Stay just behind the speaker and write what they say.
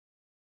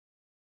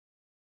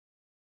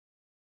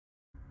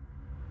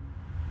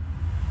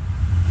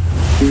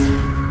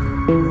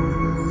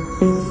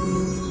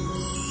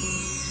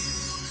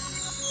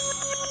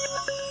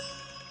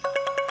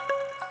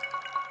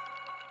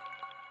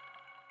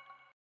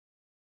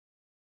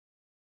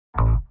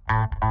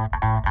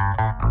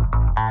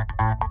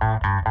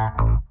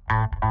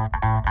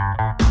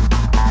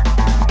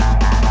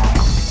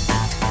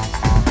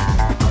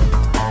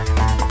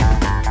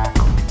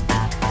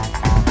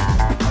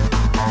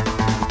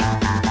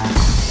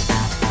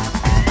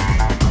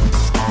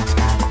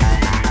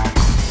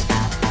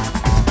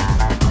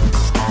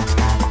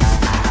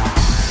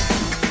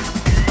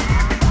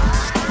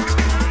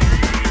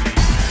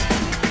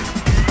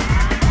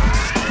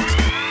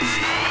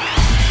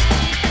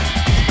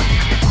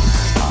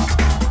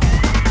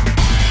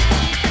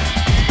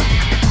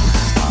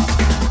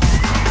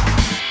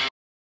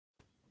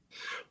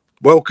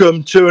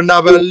Welcome to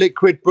another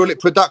Liquid Bullet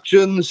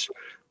Productions.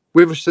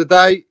 With us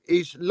today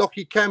is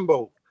Lockie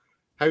Campbell.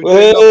 How you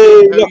doing, Lockie?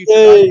 How are you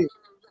today?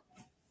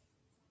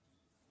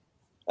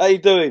 How you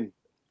doing?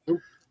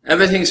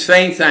 Everything's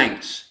fine,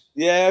 thanks.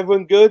 Yeah,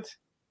 everyone good?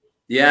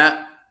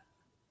 Yeah.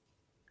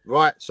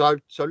 Right, so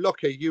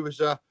Lockie, you was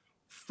a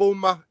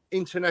former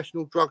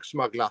international drug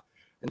smuggler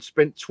and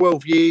spent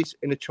 12 years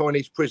in a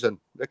Chinese prison.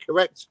 Is that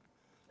correct?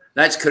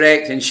 That's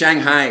correct, in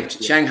Shanghai,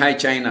 Shanghai,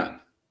 China.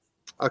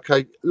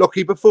 Okay,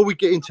 Lockie, before we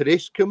get into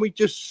this, can we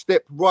just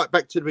step right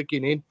back to the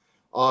beginning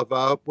of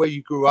where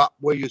you grew up,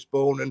 where you was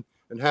born,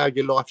 and how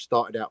your life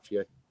started out for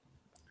you?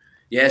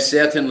 Yes,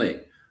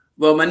 certainly.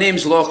 Well, my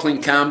name's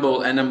Loclie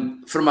Campbell, and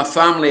I'm from a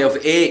family of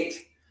 8.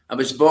 I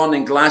was born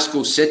in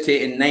Glasgow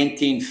City in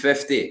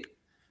 1950.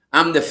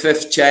 I'm the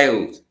 5th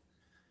child.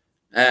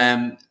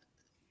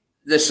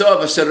 The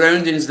sort of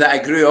surroundings that I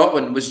grew up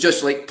in was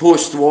just like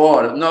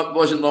post-war. It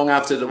wasn't long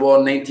after the war,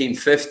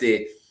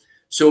 1950.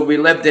 So we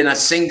lived in a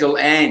single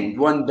end,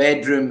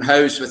 1-bedroom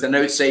house with an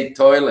outside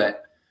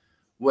toilet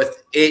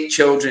with 8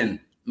 children.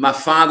 My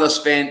father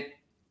spent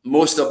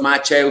most of my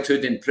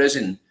childhood in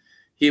prison.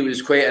 He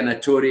was quite a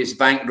notorious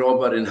bank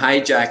robber and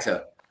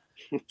hijacker.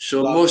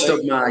 So most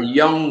of my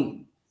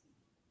young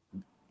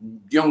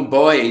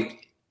boy,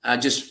 I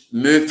just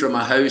moved from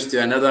a house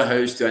to another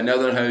house to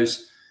another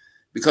house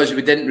because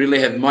we didn't really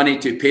have money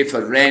to pay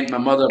for rent. My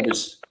mother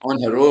was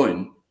on her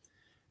own.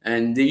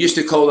 And they used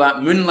to call that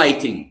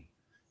moonlighting.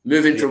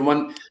 Moving from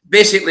one,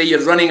 basically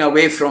you're running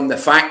away from the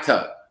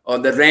factor or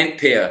the rent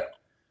payer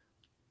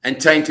and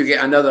trying to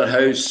get another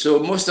house. So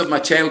most of my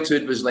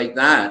childhood was like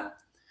that.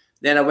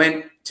 Then I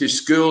went to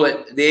school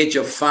at the age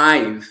of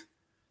 5.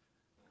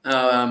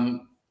 I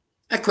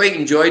quite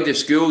enjoyed the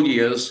school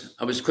years.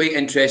 I was quite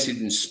interested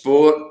in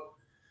sport,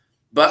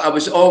 but I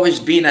was always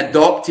being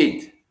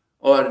adopted,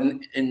 or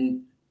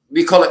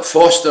we call it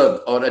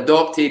fostered or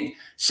adopted,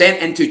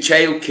 sent into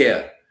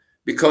childcare.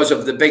 Because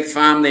of the big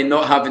family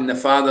not having the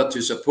father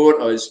to support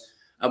us,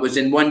 I was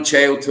in one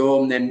child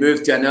home, then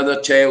moved to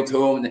another child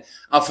home.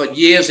 For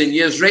years and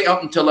years, right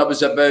up until I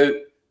was about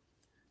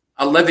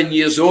 11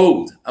 years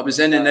old, I was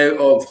in and out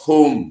of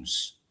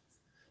homes.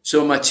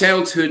 So my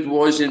childhood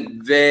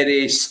wasn't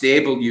very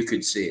stable, you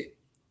could say.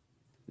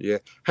 Yeah.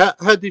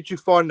 How did you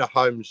find the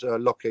homes,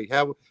 Lockie?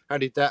 How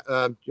did that,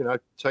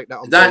 take that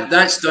on?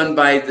 That's done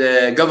by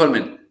the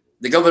government.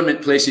 The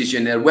government places you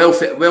in their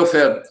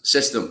welfare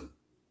system.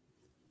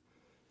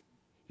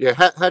 Yeah,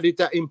 how did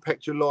that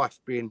impact your life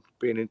being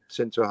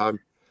sent to a home?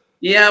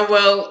 Yeah,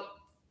 well,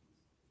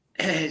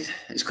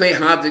 it's quite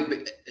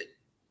hard.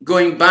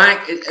 Going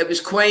back, it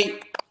was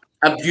quite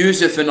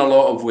abusive in a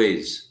lot of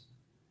ways,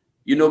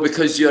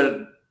 because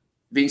you're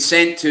being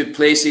sent to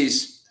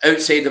places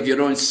outside of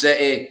your own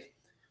city.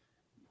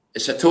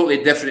 It's a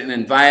totally different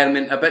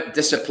environment, a bit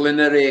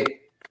disciplinary.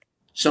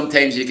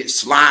 Sometimes you get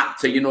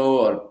slapped,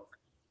 or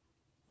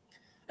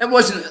it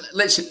wasn't,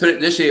 let's put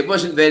it this way, it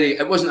wasn't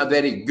a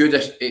very good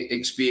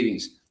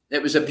experience.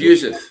 It was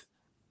abusive.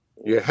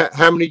 Yeah.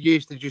 How many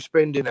years did you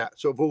spend in that?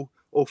 Sort of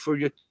all through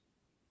your...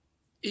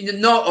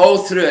 Not all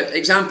through it.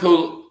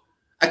 Example,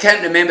 I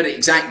can't remember the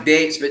exact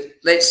dates, but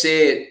let's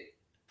say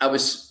I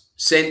was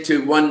sent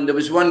to one, there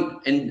was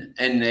one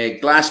in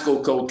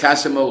Glasgow called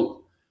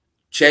Casimil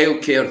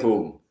Child Care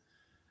Home.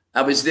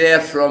 I was there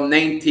from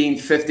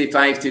 1955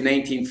 to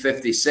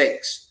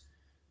 1956.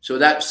 So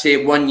that's,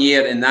 say, 1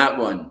 year in that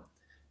one.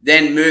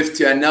 Then moved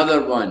to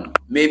another one,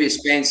 maybe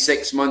spent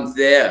 6 months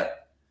there.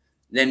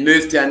 Then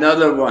moved to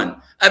another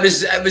one. It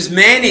was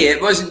many.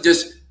 It wasn't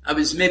just, I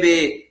was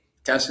maybe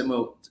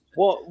Casimil.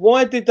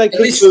 Why did they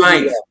keep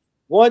moving you?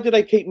 Why did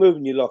they keep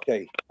moving you,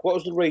 Lockie? What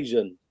was the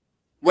reason?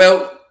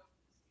 Well,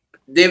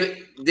 they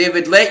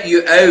would let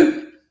you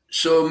out.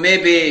 So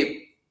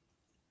maybe,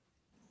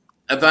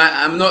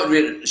 I'm not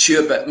really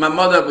sure, but my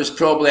mother was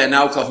probably an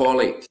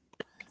alcoholic.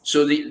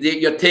 So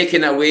you're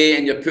taken away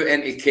and you're put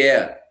into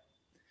care.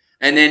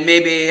 And then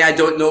maybe, I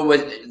don't know,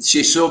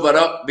 she sober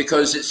up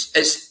because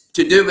it's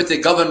to do with the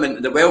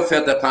government, the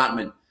welfare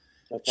department.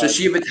 Okay. So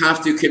she would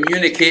have to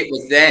communicate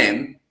with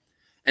them.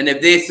 And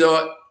if they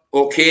thought,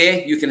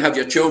 okay, you can have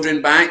your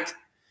children back.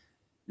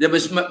 There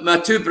was my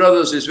 2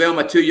 brothers as well,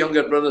 my 2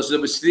 younger brothers. There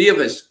was 3 of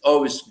us.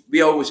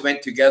 We always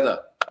went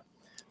together.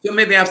 So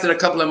maybe after a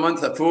couple of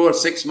months, or 4 or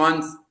 6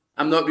 months,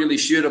 I'm not really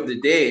sure of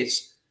the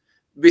dates,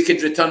 we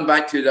could return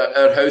back to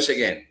our house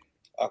again.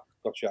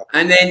 Gotcha.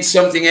 And then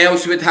something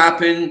else would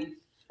happen,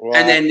 right.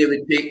 And then they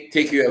would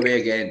take you away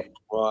again.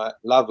 Right,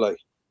 lovely.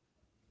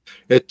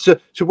 So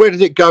where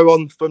did it go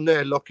on from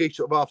there, Lockie?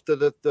 Sort of after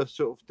the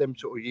sort of them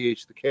sort of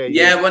years, the care years?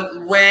 Yeah,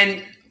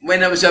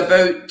 when I was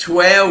about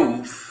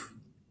 12,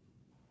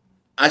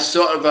 I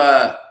sort of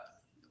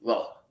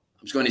well,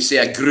 I was going to say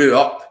I grew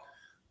up,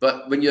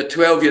 but when you're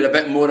 12, you're a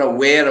bit more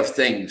aware of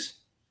things.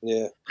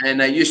 Yeah.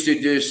 And I used to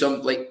do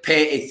some like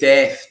petty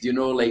theft, you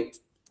know, like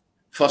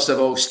first of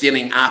all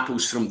stealing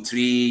apples from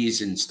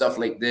trees and stuff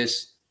like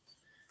this.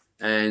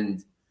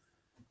 And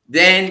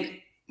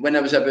then when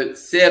I was about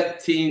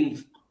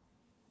 13,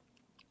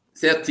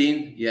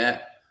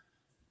 yeah,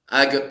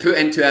 I got put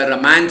into a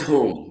remand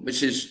home,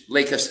 which is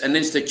like an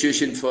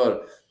institution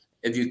for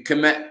if you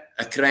commit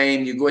a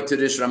crime, you go to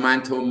this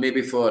remand home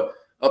maybe for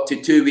up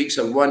to 2 weeks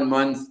or 1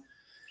 month.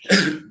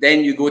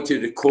 Then you go to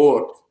the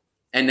court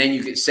and then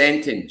you get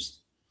sentenced.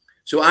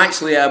 So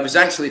actually, I was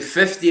actually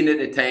 15 at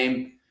the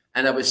time,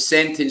 and I was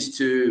sentenced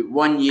to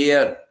 1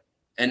 year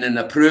in an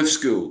approved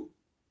school.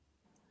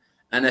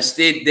 And I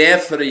stayed there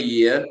for a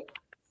year.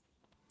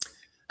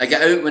 I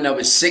got out when I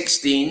was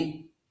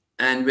 16,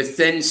 and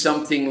within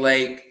something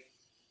like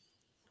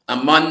a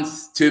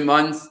month, 2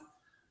 months,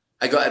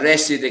 I got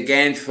arrested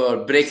again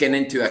for breaking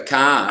into a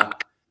car,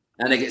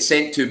 and I get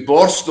sent to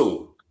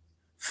Borstal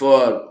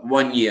for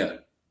 1 year.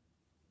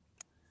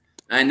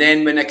 And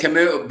then when I came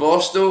out of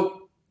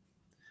Borstal,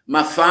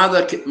 my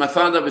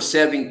father was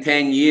serving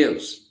 10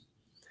 years,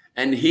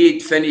 and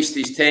he'd finished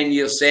his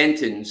 10-year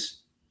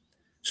sentence.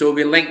 So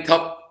we linked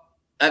up.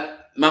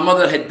 My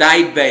mother had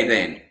died by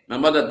then. My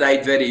mother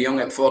died very young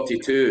at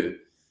 42,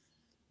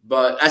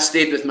 but I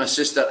stayed with my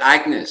sister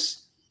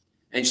Agnes,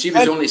 and she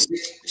was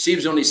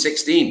only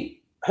 16.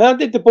 How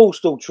did the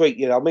Borstal treat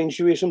you? I mean,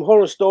 should we hear some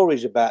horror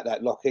stories about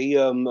that, Lockie?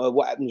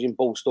 What happens in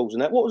Borstals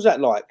and that? What was that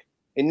like?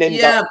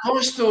 Yeah,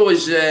 Borstal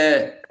is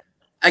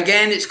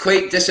again, it's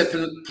quite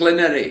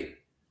disciplinary.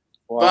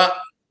 Wow. But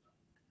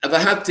if I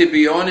have to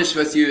be honest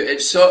with you,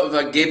 it sort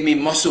of gave me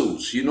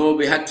muscles. You know,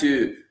 we had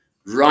to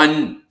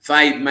run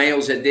 5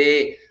 miles a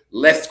day,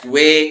 lift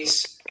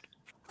weights,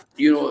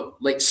 you know,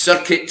 like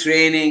circuit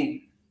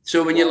training.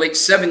 So when you're like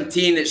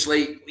 17, it's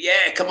like,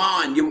 yeah, come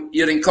on,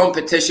 you're in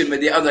competition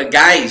with the other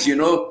guys, you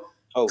know,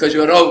 because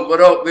we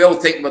all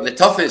think we're the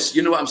toughest.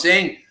 You know what I'm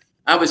saying?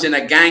 I was in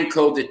a gang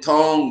called the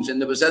Tongs,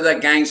 and there was other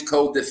gangs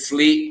called the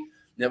Fleet.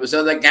 There was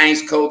other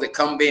gangs called the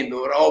Cumbie, and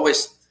we were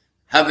always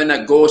having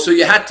a go. So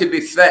you had to be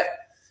fit.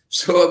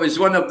 So it was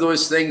one of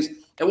those things.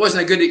 It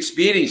wasn't a good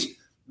experience,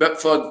 but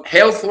for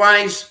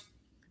health-wise,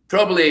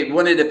 probably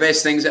one of the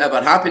best things that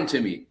ever happened to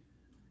me,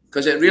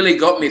 because it really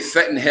got me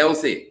fit and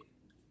healthy.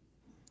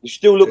 You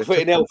still look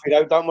fit and healthy,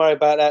 though. Don't worry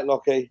about that,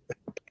 Lockie.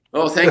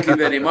 Oh, thank you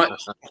very much.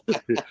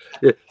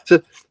 Yeah.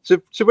 So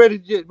where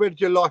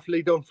did your life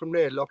lead on from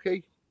there,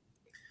 Lockie?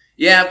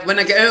 Yeah, when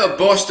I got out of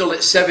Borstal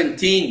at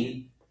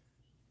 17,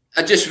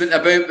 I just went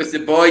about with the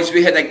boys.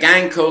 We had a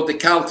gang called the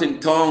Carlton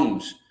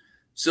Tongs.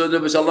 So there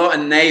was a lot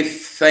of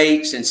knife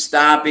fights and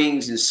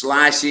stabbings and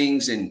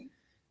slashings and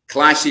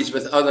clashes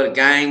with other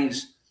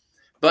gangs.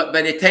 But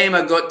by the time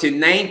I got to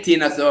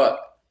 19, I thought,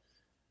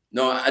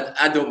 no,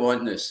 I don't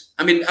want this.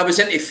 I mean, I was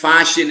into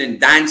fashion and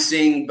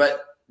dancing,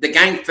 but the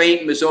gang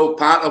fighting was all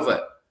part of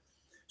it.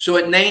 So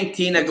at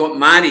 19, I got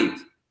married.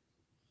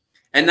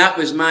 And that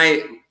was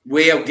my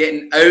way of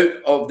getting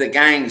out of the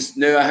gangs.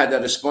 Now I had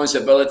a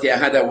responsibility. I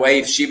had a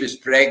wife. She was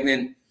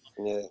pregnant.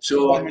 Yeah.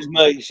 So same as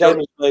me. Same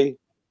as me.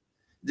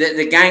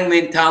 The gang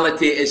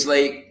mentality is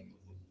like,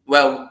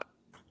 well,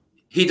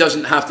 he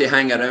doesn't have to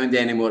hang around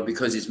anymore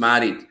because he's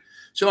married.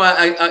 So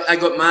I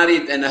got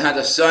married, and I had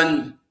a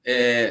son.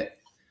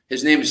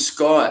 His name is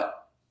Scott.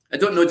 I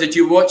don't know, did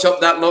you watch up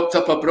that Locked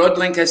Up Abroad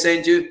link I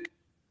sent you?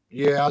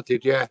 Yeah, I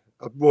did, yeah.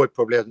 Roy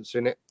probably hasn't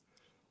seen it.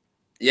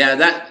 Yeah,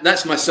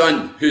 that's my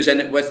son who's in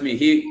it with me.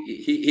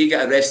 He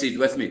got arrested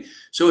with me.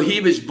 So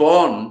he was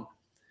born,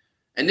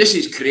 and this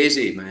is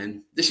crazy,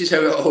 man. This is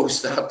how it all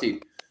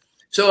started.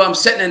 So I'm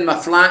sitting in my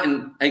flat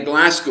in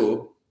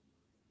Glasgow.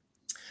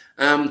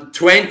 I'm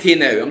 20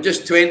 now. I'm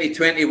just 20,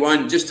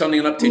 21, just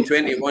turning up to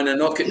 21. I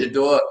knock at the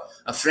door.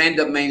 A friend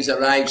of mine's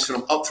arrives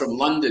up from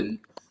London,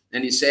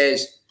 and he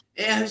says,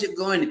 hey, how's it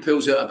going? He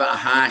pulls out a bit of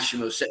hash,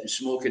 and we're sitting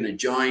smoking a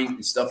joint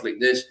and stuff like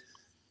this.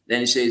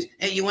 Then he says,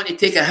 hey, you want to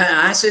take a hit of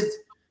acid?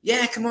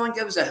 Yeah, come on,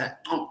 give us a hit.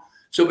 Oh.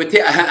 So we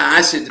take a hit of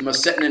acid, and we're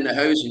sitting in the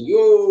house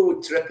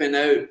and tripping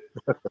out.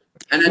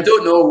 And I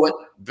don't know what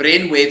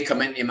brainwave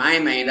come into my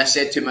mind. I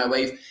said to my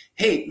wife,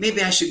 hey,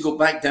 maybe I should go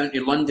back down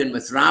to London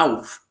with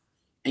Ralph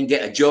and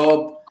get a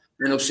job,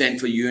 and I'll send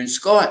for you and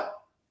Scott.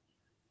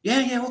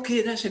 Yeah,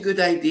 okay, that's a good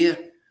idea.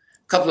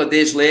 A couple of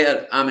days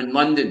later, I'm in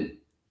London,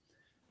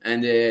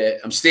 and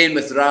I'm staying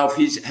with Ralph.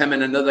 Him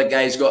and another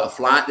guy's got a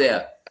flat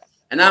there.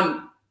 And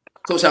of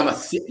course,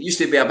 used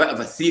to be a bit of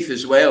a thief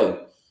as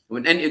well. I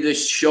went into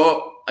this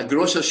shop, a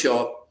grocer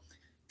shop,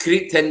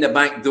 creaked in the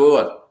back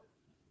door,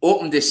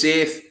 opened the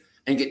safe,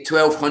 and get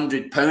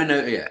 £1,200 out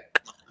of it.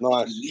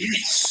 Nice.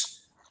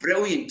 Yes,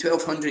 brilliant,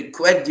 1,200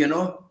 quid, you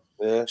know.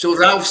 Yeah. So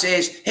Ralph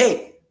says,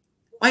 hey,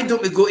 why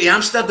don't we go to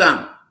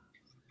Amsterdam? I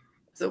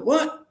thought,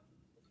 what?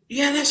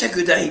 Yeah, that's a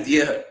good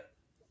idea.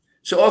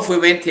 So off we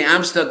went to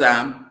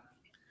Amsterdam,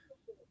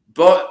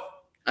 bought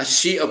a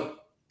sheet of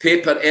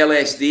paper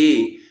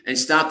LSD and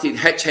started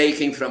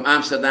hitchhiking from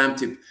Amsterdam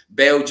to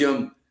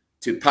Belgium,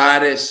 to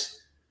Paris,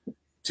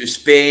 to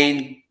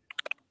Spain,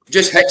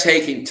 just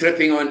hitchhiking,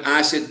 tripping on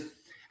acid.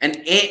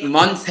 And 8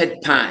 months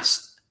had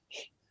passed.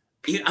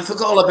 I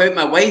forgot all about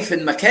my wife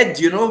and my kid,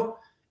 you know.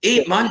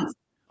 8 months.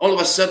 All of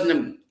a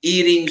sudden,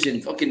 earrings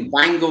and fucking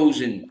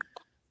bangles and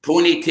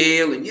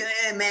ponytail and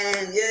yeah,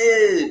 man,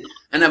 yeah.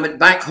 And I went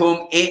back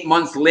home 8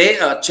 months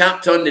later,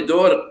 chapped on the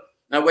door.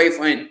 My wife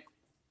went,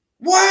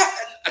 what?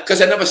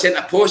 Because I never sent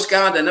a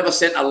postcard, I never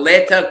sent a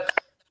letter.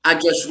 I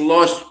just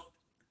lost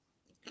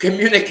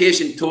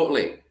communication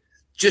totally.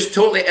 Just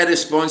totally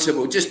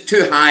irresponsible, just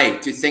too high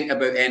to think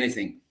about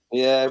anything.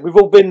 Yeah, we've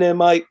all been there,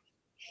 mate.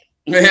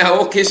 Yeah,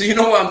 okay, so you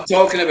know what I'm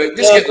talking about.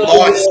 Just get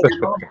lost, you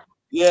know?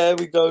 Yeah,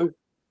 we go.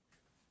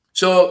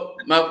 So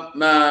my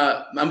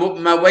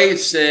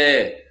wife's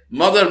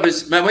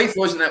my wife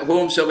wasn't at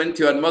home, so I went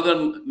to her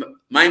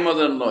my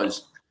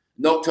mother-in-law's,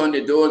 knocked on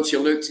the door, and she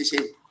looked, she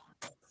said,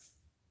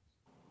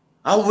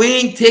 "Oh,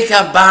 Wayne, take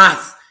a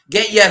bath,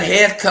 get your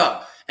hair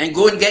cut, and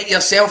go and get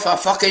yourself a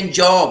fucking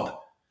job."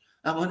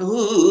 I went,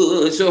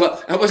 ooh, so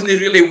I wasn't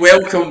really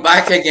welcome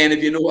back again,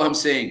 if you know what I'm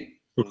saying.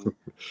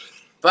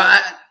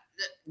 But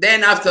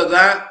then after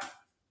that,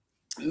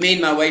 me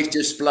and my wife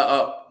just split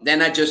up.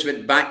 Then I just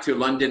went back to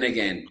London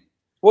again.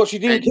 What, she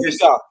didn't keep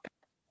you?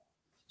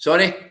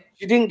 Sorry?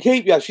 She didn't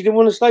keep you. She didn't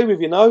want to stay with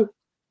you, no?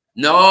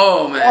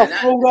 No, man.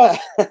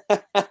 That.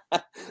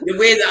 The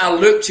way that I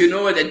looked, you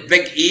know, the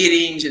big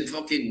earrings and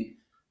fucking,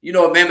 you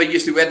know, I remember I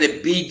used to wear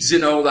the beads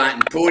and all that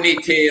and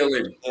ponytail.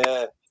 And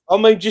yeah. I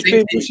mean, just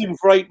being missing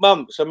for 8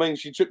 months. I mean,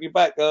 she took you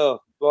back.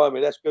 Oh, blimey,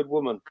 that's a good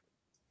woman.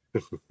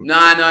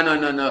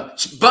 No.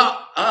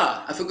 But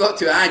I forgot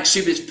to add,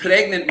 she was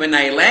pregnant when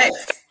I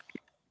left.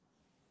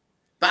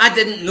 But I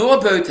didn't know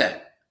about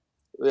it.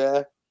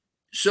 Yeah.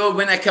 So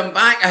when I come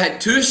back, I had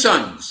 2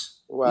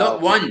 sons,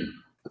 not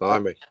 1.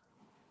 Blimey.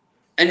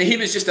 And he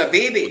was just a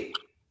baby.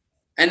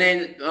 And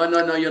then, oh,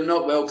 no, you're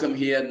not welcome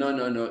here.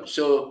 No.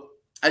 So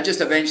I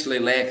just eventually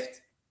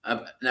left.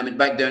 And I went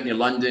back down to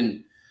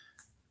London,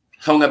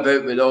 hung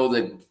about with all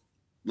the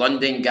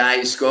London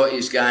guys,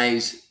 Scottish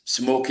guys,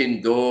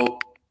 smoking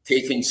dope,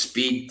 taking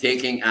speed,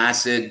 taking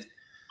acid,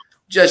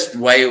 just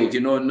wild, you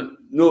know,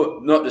 no,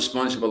 not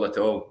responsible at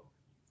all.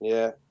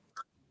 Yeah.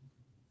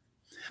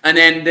 And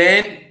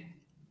then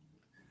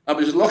I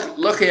was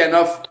lucky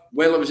enough,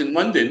 while I was in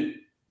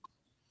London,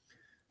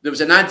 there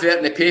was an advert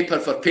in the paper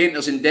for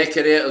painters and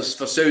decorators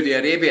for Saudi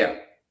Arabia.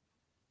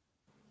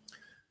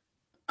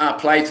 I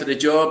applied for the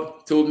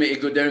job, told me to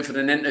go down for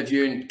an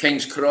interview in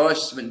King's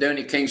Cross, went down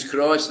to King's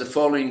Cross. The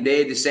following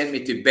day, they sent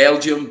me to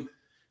Belgium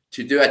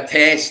to do a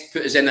test,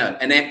 put us in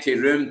an empty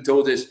room,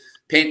 told us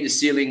paint the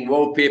ceiling,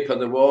 wallpaper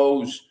the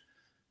walls,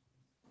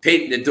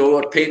 paint the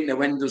door, paint the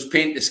windows,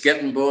 paint the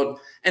skirting board,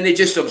 and they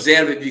just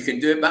observe if you can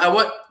do it.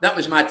 But that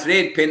was my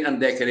trade, painter and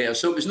decorator,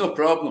 so it was no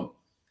problem.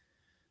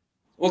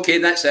 Okay,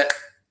 that's it.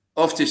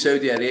 Off to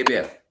Saudi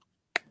Arabia.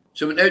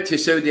 So I went out to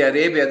Saudi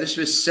Arabia. This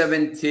was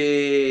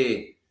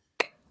 75.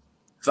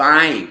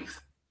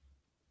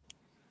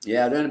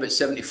 Yeah, around about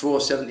 74,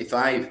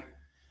 75.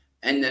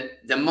 And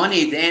the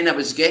money then, I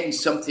was getting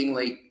something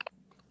like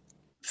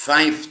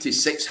 £500 to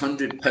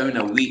 £600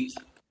 a week,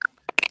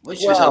 which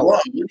was a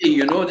lot of money,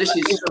 you know. This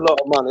is a lot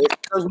of money.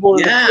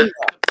 Yeah.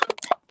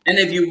 And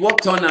if you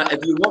worked on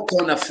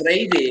a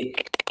Friday,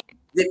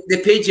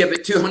 they paid you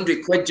about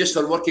 200 quid just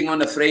for working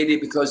on a Friday,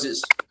 because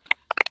it's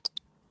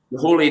the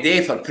holy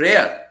day for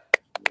prayer.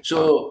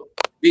 So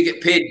we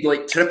get paid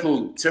like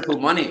triple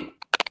money.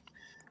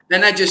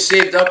 Then I just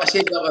saved up. I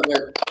saved up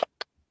about,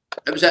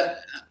 it was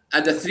at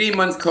a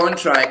 3-month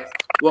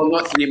contract. Well,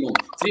 not 3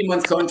 months,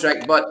 3-month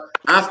contract. But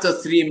after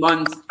 3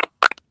 months,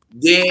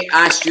 they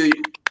ask you,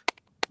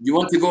 you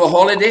want to go on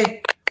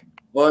holiday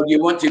or you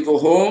want to go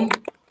home?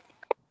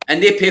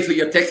 And they pay for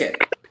your ticket.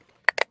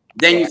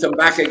 Then you come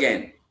back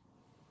again.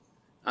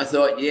 I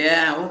thought,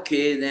 yeah,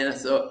 okay. Then I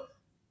thought,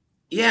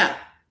 yeah.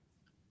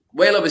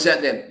 While I was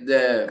at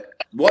the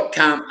work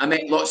camp, I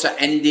met lots of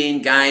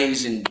Indian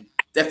guys and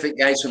different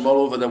guys from all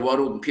over the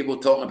world, and people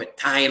talking about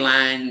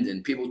Thailand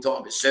and people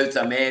talking about South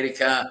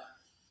America.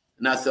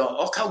 And I thought,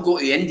 oh, I'll go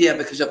to India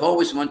because I've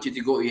always wanted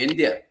to go to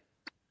India.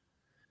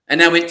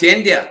 And I went to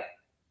India,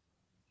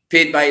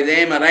 paid by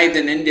them, arrived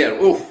in India.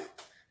 Oh,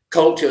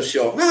 culture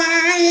shock.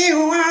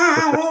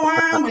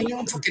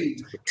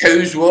 Fucking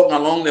cows walking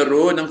along the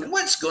road. I'm thinking,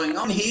 what's going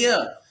on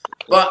here?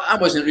 But I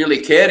wasn't really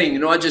caring, you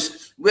know. I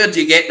just, where'd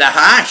you get the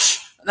hash?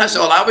 And that's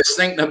all I was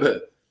thinking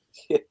about.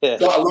 Yeah.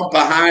 Got a lump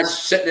of hash,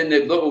 sitting in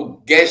the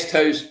little guest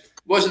house.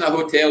 Wasn't a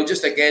hotel,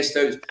 just a guest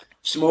house.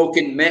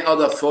 Smoking, met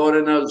other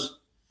foreigners,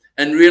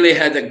 and really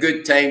had a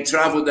good time.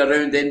 Travelled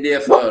around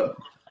India for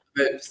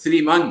about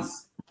 3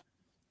 months.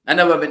 I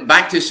never went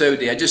back to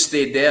Saudi. I just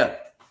stayed there.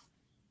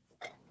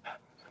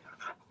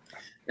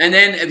 And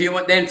then, if you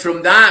want, then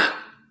from that,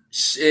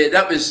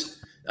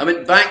 I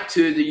went back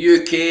to the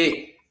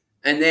UK,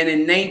 and then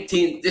in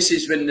this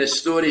is when the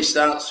story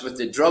starts with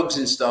the drugs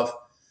and stuff.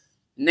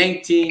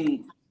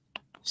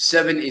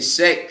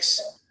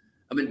 1976,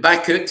 I went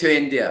back out to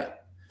India,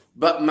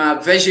 but my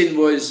vision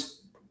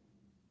was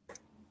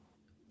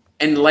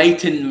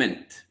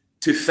enlightenment,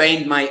 to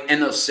find my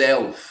inner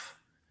self,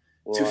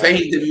 to find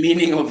the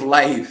meaning of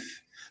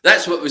life.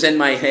 That's what was in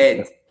my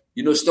head,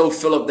 you know, still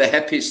full of the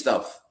hippie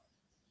stuff.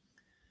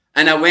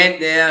 And I went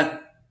there,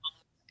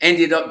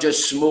 ended up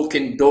just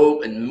smoking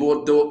dope and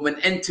more dope,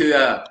 went into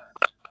a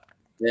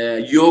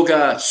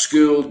yoga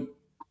school,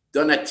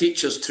 done a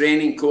teacher's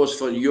training course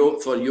for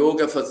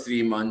yoga for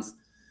 3 months.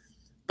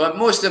 But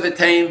most of the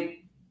time,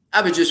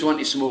 I would just want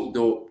to smoke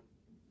dope.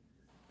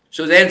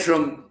 So then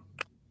from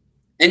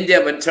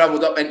India, I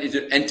travelled up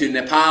into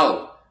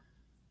Nepal.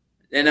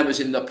 Then I was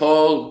in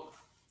Nepal,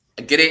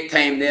 a great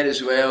time there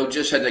as well,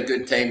 just had a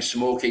good time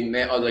smoking,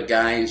 met other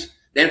guys.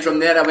 Then from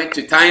there, I went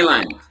to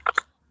Thailand.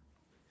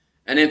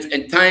 And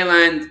in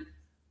Thailand,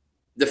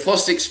 the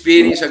first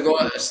experience I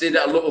got, I stayed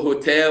at a little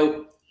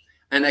hotel,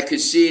 and I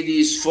could see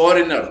these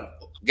foreigner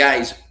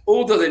guys,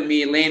 older than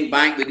me, laying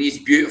back with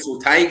these beautiful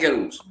Thai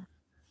girls.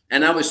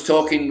 And I was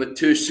talking with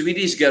 2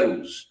 Swedish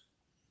girls,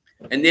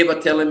 and they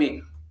were telling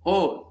me,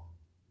 oh,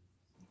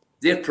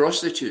 they're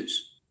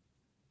prostitutes.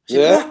 I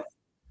said, what?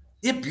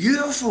 They're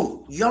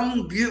beautiful,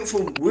 young,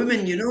 beautiful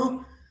women, you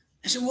know?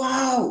 I said,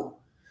 wow.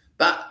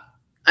 But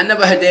I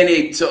never had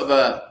any sort of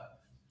a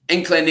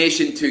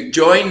inclination to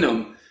join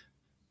them.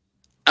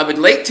 I would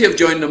like to have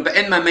joined them, but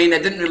in my mind, I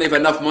didn't really have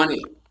enough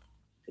money.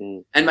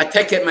 And my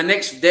ticket, my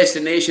next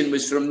destination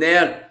was from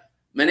there.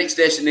 My next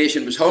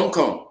destination was Hong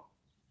Kong.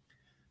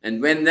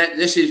 And when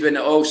this is when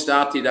it all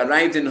started. I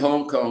arrived in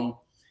Hong Kong,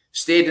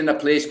 stayed in a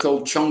place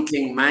called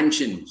Chongqing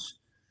Mansions.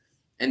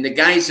 And the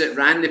guys that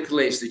ran the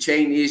place, the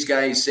Chinese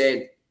guys,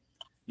 said,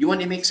 you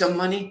want to make some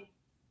money?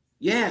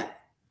 Yeah.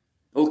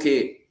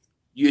 Okay.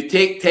 You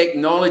take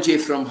technology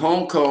from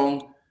Hong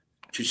Kong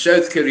to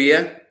South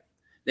Korea.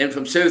 Then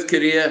from South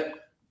Korea,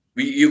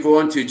 you go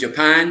on to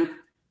Japan,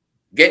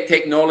 get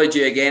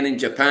technology again in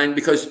Japan,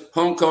 because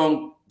Hong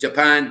Kong,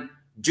 Japan,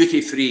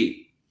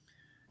 duty-free.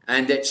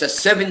 And it's a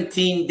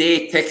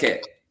 17-day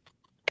ticket.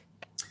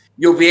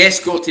 You'll be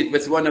escorted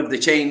with one of the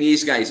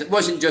Chinese guys. It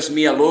wasn't just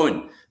me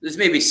alone. There's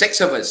maybe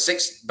 6 of us, the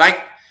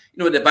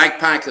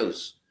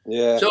backpackers.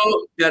 Yeah. So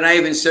you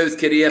arrive in South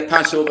Korea,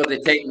 pass over the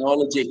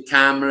technology,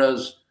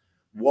 cameras,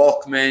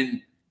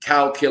 Walkman,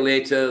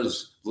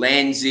 calculators,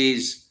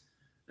 lenses,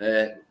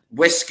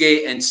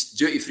 whiskey and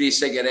duty-free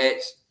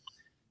cigarettes.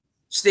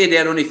 Stay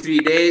there only 3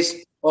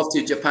 days, off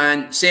to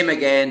Japan, same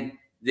again.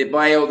 They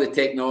buy all the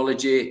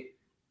technology,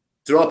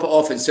 drop it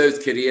off in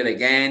South Korea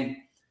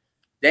again,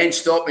 then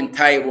stop in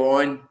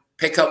Taiwan,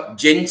 pick up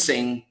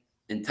ginseng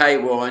in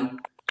Taiwan,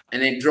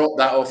 and then drop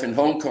that off in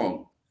Hong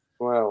Kong.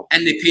 Wow.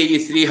 And they pay you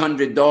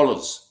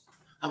 $300.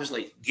 I was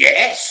like,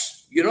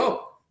 yes, you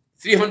know,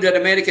 300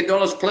 American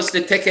dollars plus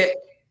the ticket,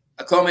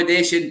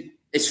 accommodation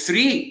is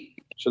free.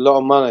 It's a lot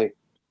of money.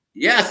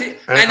 Yeah, I think,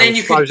 and then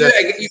you can do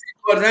it. You can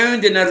go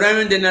around and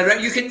around and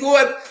around. You can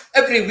go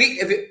every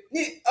week.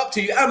 Up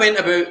to you. I went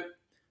about,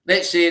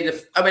 let's say,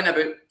 I went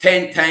about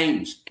 10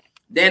 times.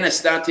 Then I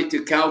started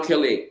to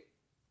calculate.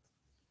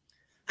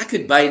 I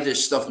could buy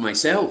this stuff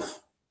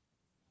myself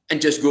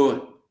and just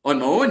go on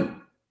my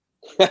own.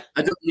 I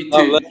don't need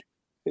to.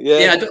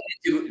 I don't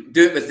need to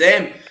do it with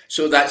them.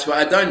 So that's what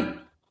I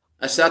done.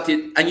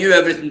 I knew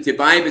everything to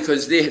buy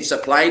because they had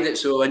supplied it.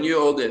 So I knew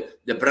all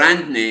the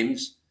brand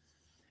names.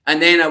 And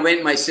then I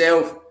went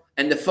myself,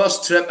 and the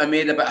first trip I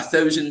made about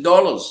 $1,000.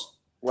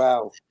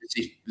 Wow.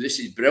 This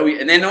is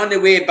brilliant. And then on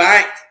the way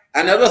back,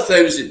 another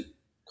 1,000.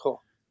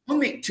 Cool. I'll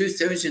make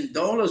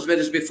 $2,000,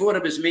 whereas before I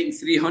was making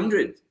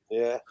 300.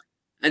 Yeah.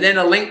 And then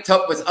I linked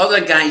up with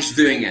other guys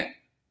doing it.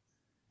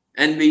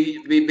 And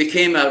we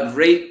became a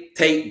right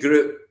tight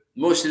group.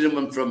 Most of them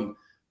were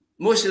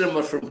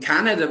from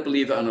Canada,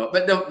 believe it or not,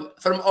 but they're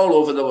from all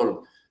over the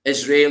world.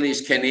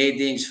 Israelis,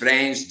 Canadians,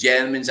 French,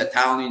 Germans,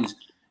 Italians,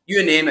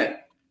 you name it.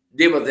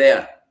 They were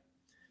there.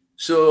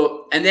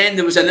 So, and then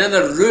there was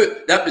another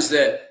route. That was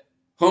the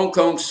Hong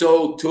Kong,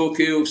 Seoul,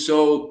 Tokyo,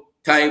 Seoul,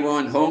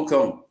 Taiwan, Hong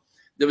Kong.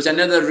 There was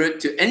another route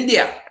to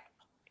India.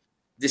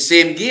 The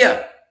same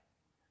gear.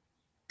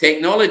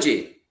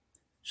 Technology.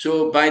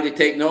 So buy the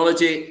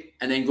technology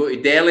and then go to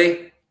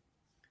Delhi,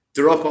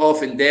 drop it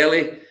off in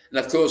Delhi. And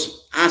of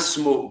course, I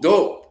smoke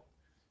dope.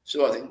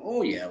 So I think,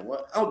 oh yeah,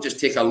 well, I'll just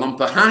take a lump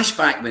of hash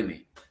back with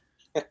me.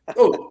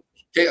 Oh,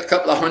 take a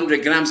couple of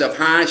 100 grams of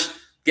hash,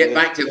 get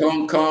back to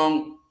Hong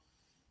Kong.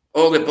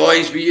 All the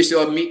boys, we used to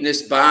have meet in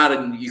this bar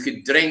and you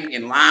could drink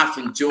and laugh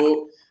and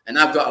joke. And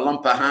I've got a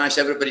lump of hash.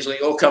 Everybody's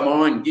like, oh, come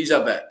on, geez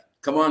a bit.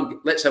 Come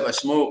on, let's have a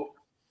smoke.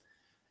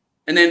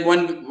 And then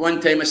one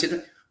time I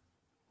said,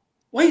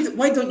 why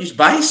don't you just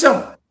buy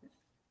some?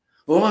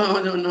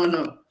 Oh,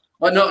 no.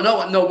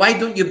 Oh, no, why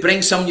don't you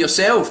bring some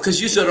yourself?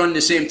 Because you are on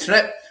the same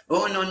trip.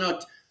 Oh, no.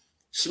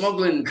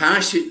 Smuggling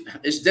hash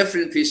is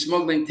different from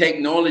smuggling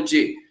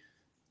technology.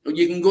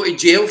 You can go to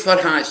jail for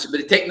hash, but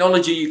the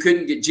technology you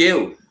couldn't get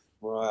jail.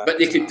 Right. But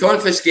they could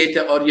confiscate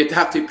it or you'd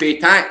have to pay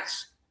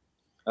tax.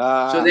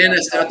 So then I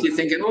started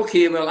thinking,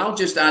 okay, well, I'll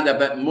just add a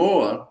bit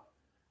more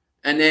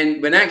And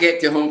then when I get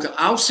to Hong Kong,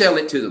 I'll sell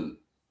it to them.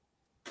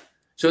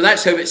 So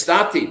that's how it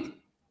started.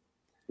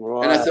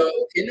 Right. And I thought,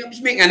 okay, I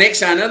was making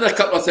another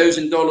couple of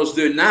 $1,000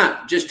 doing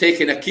that, just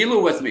taking a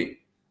kilo with me.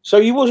 So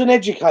you wasn't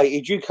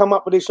educated. You come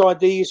up with this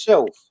idea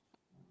yourself.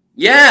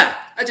 Yeah,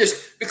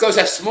 because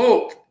I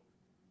smoke.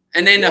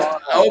 And then I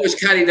always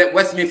carried it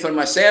with me for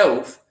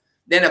myself.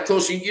 Then, of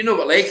course, you know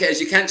what like it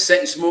is. You can't sit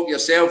and smoke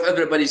yourself.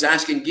 Everybody's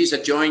asking, gives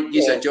a joint,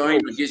 gives a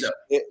joint, or gives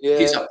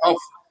a puff.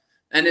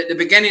 And at the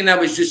beginning, I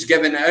was just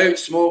giving it out,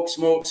 smoke,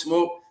 smoke,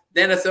 smoke.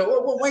 Then I thought,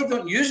 well, why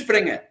don't you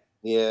bring it?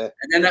 Yeah.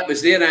 And then that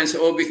was there, and I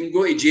said, oh, we can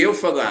go to jail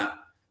for that,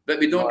 but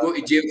we don't go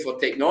to jail for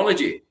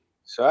technology.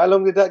 So how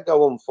long did that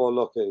go on for,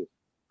 Lockie?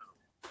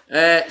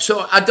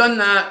 So I done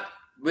that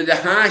with the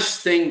hash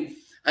thing.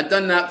 I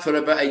done that for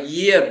about a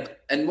year.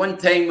 And one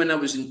time when I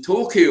was in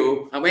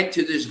Tokyo, I went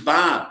to this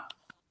bar.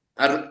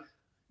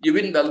 You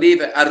wouldn't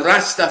believe it, a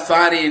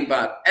Rastafarian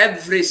bar.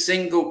 Every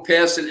single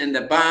person in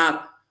the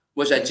bar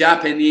was a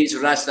Japanese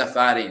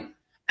Rastafarian.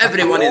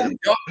 Every one of them.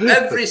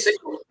 Every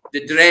single.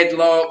 The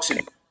dreadlocks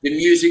and the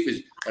music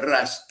was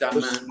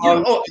Rastaman.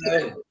 You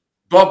know,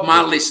 Bob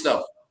Marley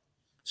stuff.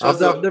 So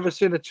I've never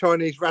seen a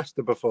Chinese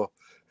Rasta before.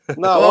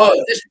 No,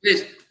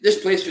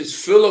 this place was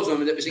full of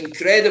them. It was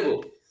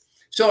incredible.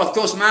 So, of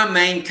course, my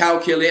mind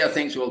calculator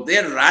thinks, well,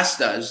 they're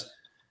Rastas.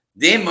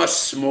 They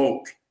must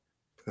smoke,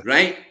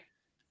 right?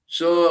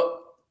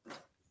 So,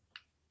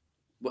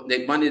 one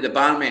of the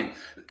barmen,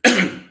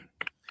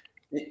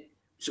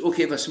 it's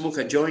okay if I smoke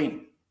a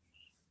joint.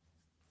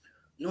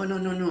 No.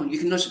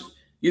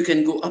 You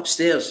can go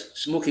upstairs,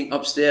 smoking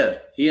upstairs.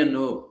 Here,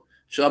 no.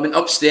 So I went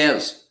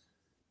upstairs,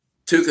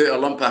 took out a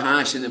lump of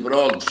hash, and they were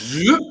all,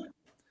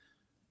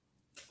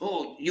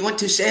 oh, you want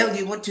to sell?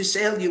 You want to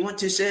sell? You want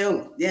to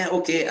sell? Yeah,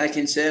 okay, I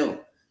can sell.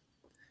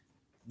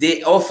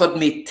 They offered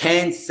me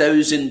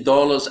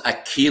 $10,000 a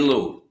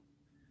kilo.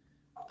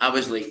 I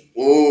was like,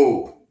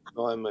 oh,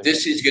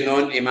 this is going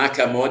on to my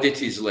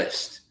commodities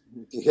list.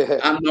 Yeah.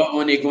 I'm not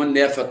only going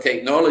there for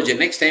technology.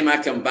 Next time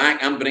I come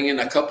back, I'm bringing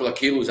a couple of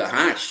kilos of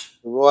hash.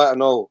 Right, I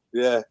know,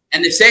 yeah.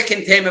 And the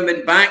second time I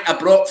went back, I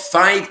brought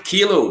 5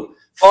 kilos.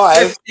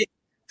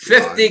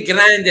 50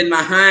 grand in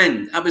my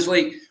hand. I was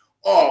like,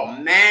 oh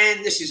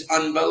man, this is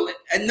unbelievable.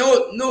 And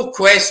no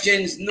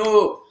questions,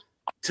 no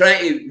trying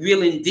to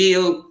wheel and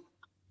deal.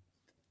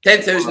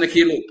 10,000 a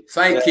kilo,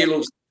 5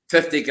 kilos,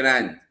 50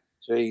 grand.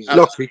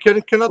 Lockie, can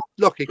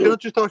I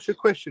just ask you a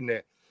question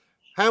there?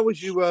 How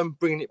was you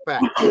bringing it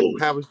back?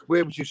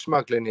 Where was you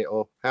smuggling it,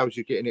 or how was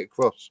you getting it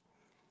across?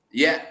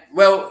 Yeah,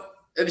 well,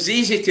 it was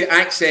easy to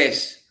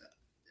access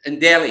in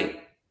Delhi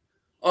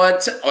or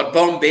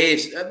Bombay.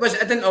 I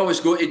didn't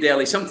always go to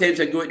Delhi. Sometimes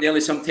I'd go to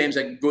Delhi, sometimes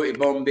I'd go to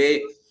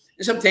Bombay.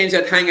 And sometimes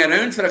I'd hang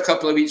around for a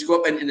couple of weeks,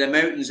 go up into the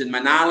mountains in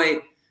Manali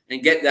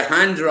and get the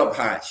hand rub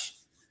hash.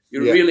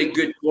 Really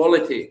good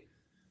quality.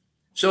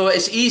 So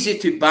it's easy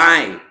to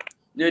buy.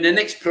 Now, the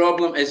next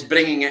problem is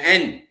bringing it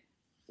in.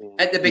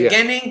 At the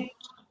beginning,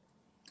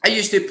 I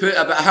used to put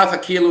about half a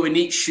kilo in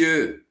each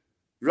shoe,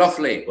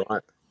 roughly.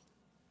 Right.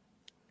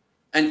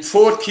 And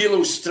 4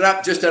 kilos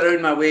strapped just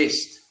around my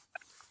waist.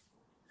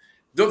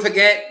 Don't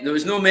forget, there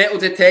was no metal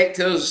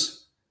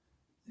detectors.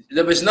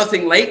 There was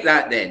nothing like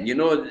that then. You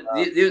know,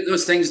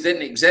 those things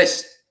didn't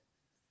exist.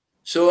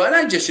 So, and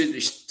I just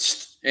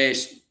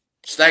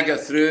stagger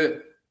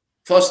through.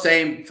 First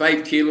time,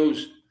 5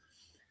 kilos.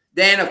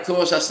 Then, of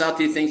course, I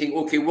started thinking,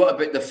 okay, what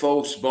about the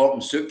false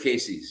bottom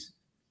suitcases?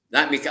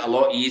 That make it a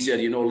lot easier,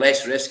 you know,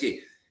 less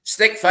risky.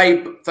 Stick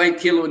 5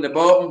 kilo in the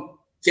bottom,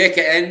 check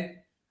it in,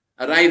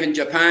 arrive in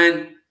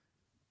Japan,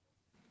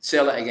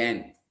 sell it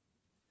again.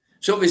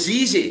 So it was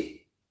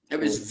easy. It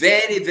was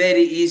very,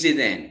 very easy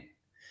then.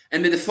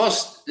 And with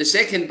the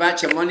second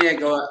batch of money I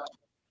got,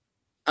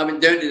 I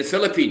went down to the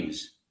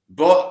Philippines.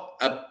 Bought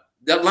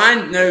the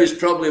land now is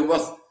probably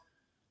worth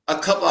a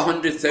couple of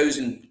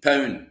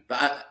 £100,000,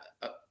 but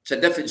it's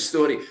a different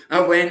story.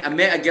 I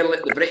met a girl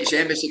at the British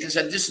Embassy because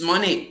I had this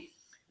money.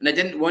 And I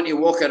didn't want to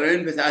walk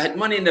around with it. I had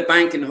money in the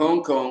bank in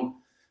Hong Kong,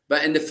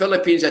 but in the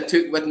Philippines, I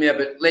took with me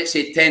about, let's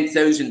say,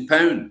 £10,000.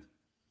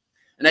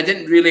 And I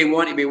didn't really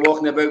want to be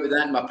walking about with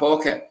that in my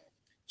pocket.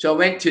 So I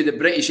went to the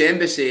British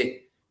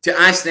Embassy to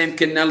ask them,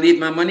 can I leave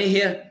my money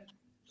here?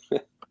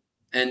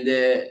 And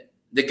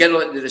the girl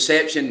at the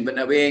reception went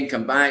away and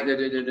come back.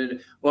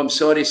 Oh, I'm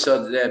sorry,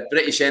 sir, the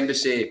British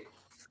Embassy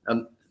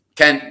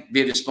can't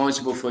be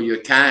responsible for your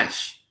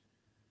cash.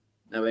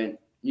 And I went,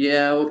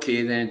 yeah,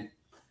 okay then.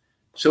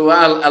 So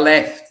I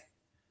left.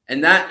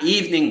 And that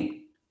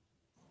evening,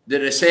 the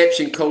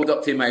reception called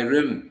up to my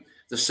room.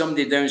 There's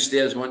somebody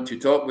downstairs want to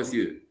talk with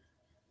you.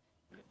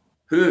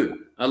 Who?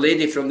 A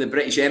lady from the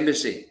British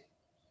Embassy.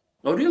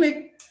 Oh,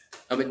 really?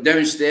 I went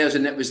downstairs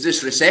and it was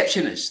this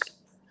receptionist.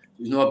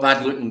 She was not a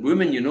bad looking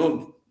woman, you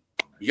know,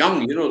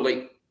 young, you know, like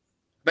a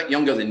bit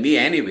younger than me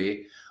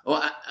anyway.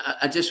 Oh,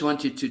 I just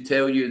wanted to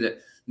tell you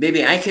that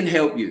maybe I can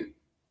help you.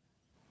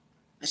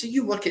 I said,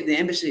 you work at the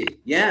embassy?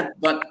 Yeah,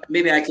 but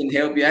maybe I can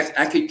help you.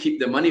 I could keep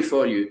the money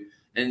for you.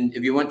 And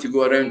if you want to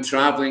go around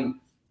traveling,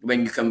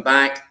 when you come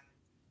back,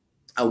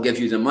 I'll give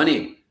you the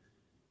money.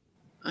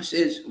 I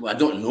says, well, I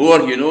don't know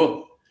her, you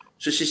know.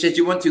 So she said,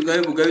 you want to go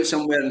out? We'll go out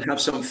somewhere and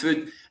have some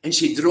food. And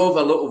she drove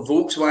a little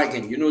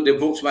Volkswagen, you know, the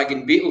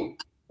Volkswagen Beetle.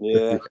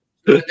 Yeah.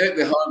 We went out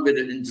with her with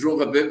it and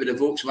drove about with the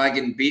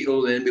Volkswagen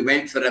Beetle, and we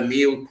went for a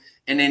meal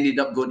and ended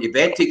up going to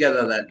bed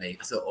together that night.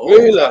 I thought, oh,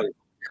 Really?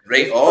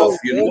 right off,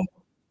 you know.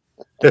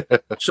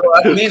 So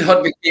me and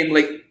her became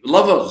like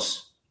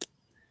lovers.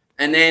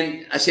 And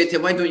then I said to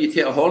her, why don't you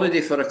take a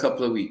holiday for a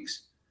couple of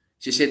weeks?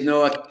 She said,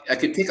 no, I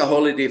could take a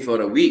holiday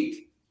for a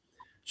week.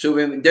 So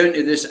we went down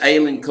to this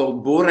island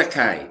called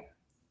Boracay.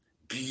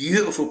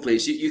 Beautiful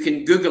place. You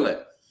can Google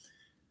it.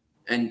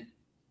 And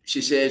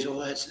she says,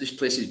 oh, this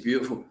place is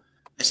beautiful.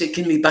 I said,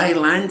 can we buy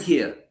land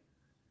here?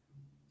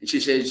 And she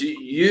says,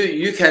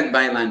 you can't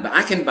buy land, but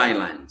I can buy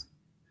land.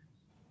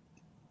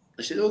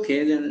 I said,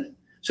 okay, then.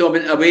 So I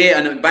went away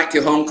and I went back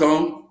to Hong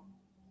Kong,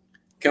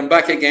 come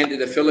back again to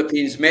the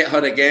Philippines, met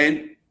her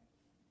again,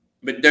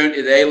 went down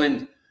to the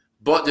island,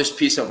 bought this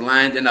piece of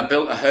land, and I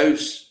built a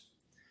house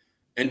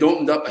and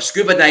opened up a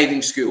scuba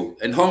diving school.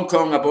 In Hong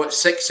Kong, I bought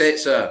 6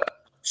 sets of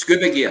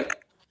scuba gear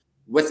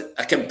with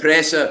a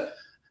compressor,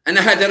 and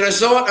I had a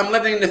resort. I'm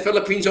living in the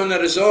Philippines on a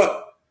resort.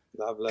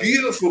 Lovely.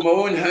 Beautiful, my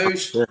own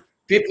house. Yeah.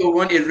 People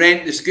want to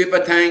rent the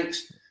scuba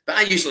tanks, but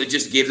I usually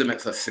just gave them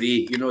it for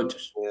free. You know,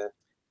 just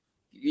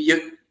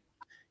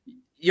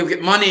you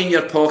get money in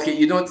your pocket.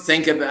 You don't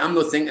think about. I'm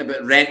not thinking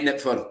about renting it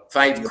for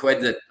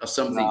 £5 or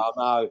something.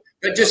 No.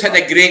 But just had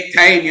a great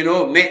time. You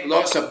know, met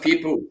lots of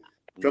people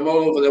from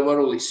all over the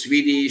world, like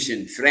Swedish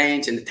and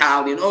French and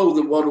Italian, all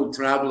the world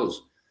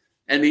travelers.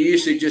 And we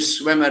used to just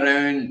swim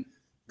around,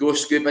 go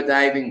scuba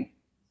diving.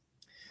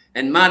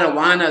 And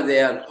marijuana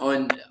there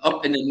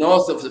up in the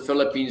north of the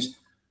Philippines,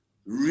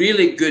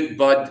 really good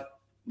bud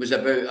was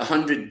about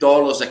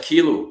 $100 a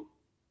kilo.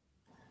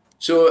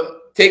 So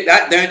take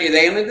that down to the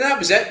island. That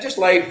was it. Just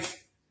like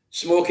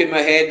smoking my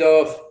head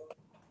off,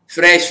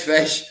 fresh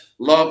fish,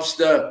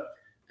 lobster.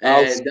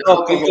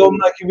 You're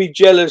making me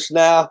jealous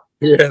now.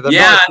 Yeah,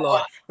 nice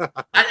life.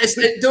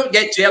 Don't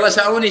get jealous.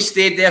 I only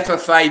stayed there for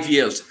 5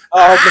 years.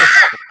 5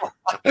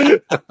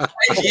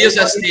 years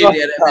I stayed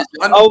there.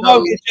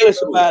 Don't get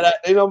jealous about that.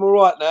 Then I'm all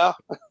right now.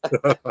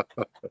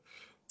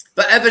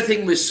 But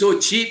everything was so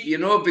cheap, you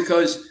know,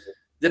 because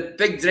the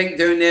big drink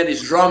down there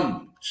is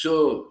rum.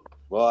 So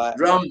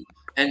rum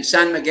and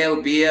San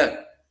Miguel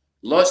beer,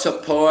 lots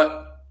of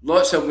pot,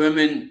 lots of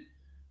women,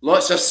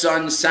 lots of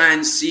sun,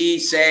 sand, sea,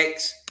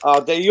 sex.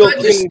 Oh, you're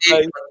kidding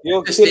me.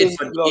 You're kidding me.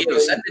 I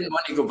didn't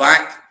want to go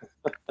back.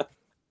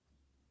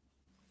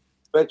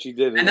 Bet you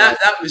didn't. And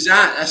that was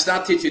that. I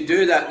started to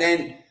do that.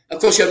 Then, of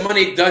course, your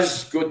money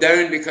does go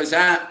down because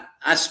I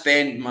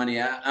spend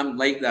money. I'm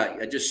like that.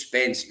 I just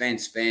spend.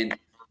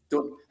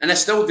 And I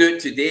still do it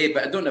today,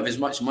 but I don't have as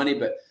much money.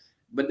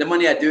 But the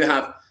money I do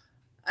have,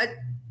 I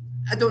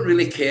don't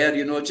really care,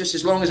 you know, just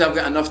as long as I've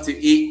got enough to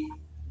eat,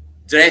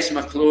 dress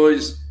my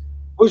clothes.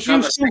 Was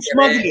you still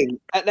smuggling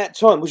at that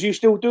time? Was you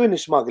still doing the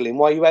smuggling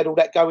while you had all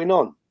that going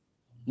on?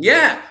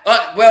 Yeah.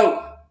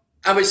 Well,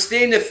 I would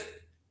stay in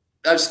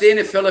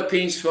the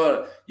Philippines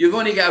for. You've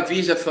only got a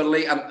visa for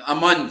like a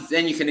month,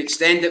 then you can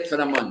extend it for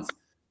a month.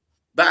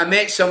 But I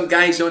met some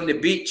guys on the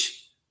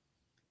beach,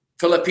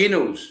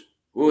 Filipinos,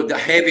 the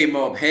heavy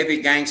mob,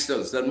 heavy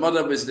gangsters. Their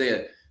mother was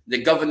the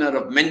governor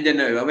of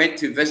Mindanao. I went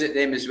to visit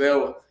them as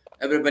well.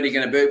 Everybody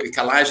going about with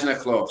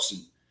Kalashnikovs.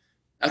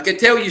 And I could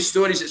tell you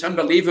stories. It's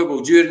unbelievable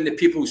during the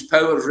People's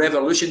Power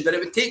Revolution, but it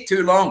would take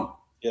too long.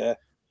 Yeah.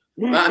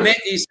 But I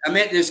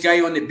met this guy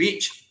on the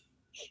beach.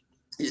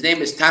 His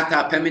name is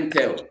Tata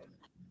Pimentel,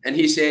 and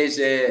he says,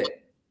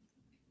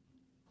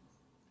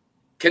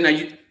 "Can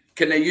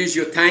I use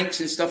your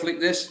tanks and stuff like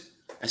this?"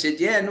 I said,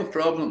 "Yeah, no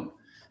problem."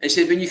 He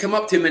said, "When you come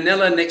up to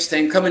Manila next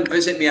time, come and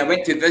visit me." I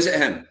went to visit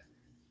him,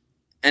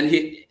 and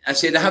I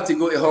said, "I have to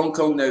go to Hong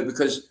Kong now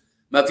because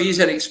my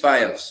visa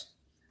expires."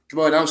 Come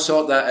on, I'll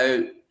sort that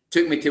out.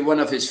 Took me to one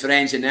of his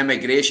friends in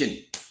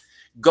immigration,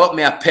 got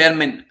me a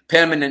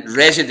permanent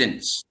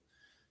residence,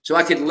 so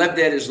I could live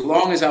there as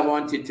long as I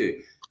wanted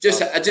to.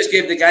 I just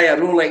gave the guy a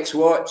Rolex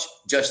watch,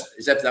 just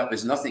as if that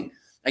was nothing.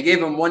 I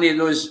gave him one of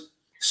those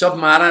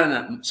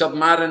Submariners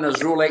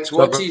Rolex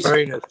watches.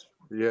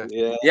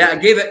 Yeah, I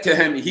gave it to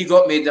him. He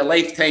got me the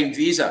lifetime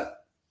visa.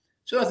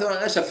 So I thought,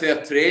 that's a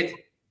fair trade.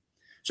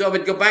 So I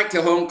would go back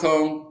to Hong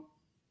Kong,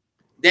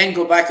 then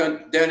go back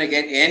down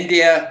again to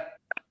India,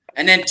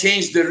 and then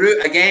change the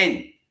route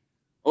again.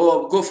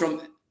 Or go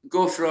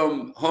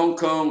from Hong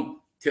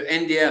Kong to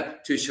India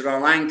to Sri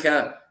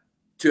Lanka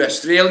to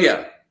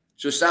Australia.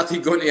 So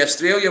started going to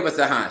Australia with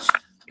the hash.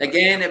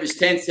 Again, it was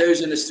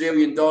 10,000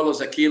 Australian dollars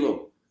a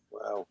kilo.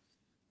 Wow.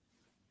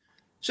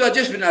 So I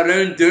just went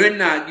around doing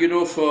that, you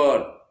know, for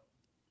a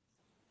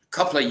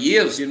couple of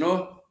years, you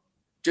know,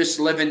 just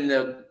living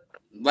the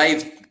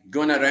life,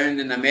 going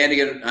around in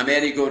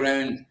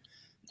merry-go-round.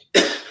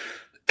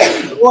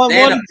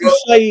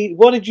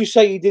 Why did you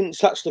say you didn't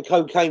touch the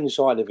cocaine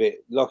side of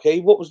it,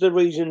 Lockie? What was the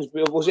reasons?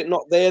 Was it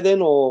not there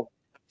then, or?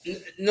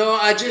 No,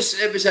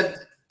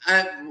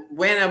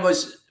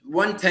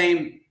 one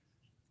time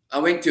I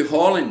went to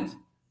Holland.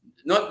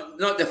 Not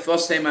the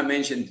first time I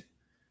mentioned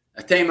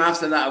A time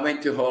after that, I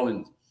went to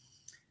Holland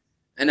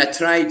and I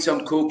tried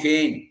some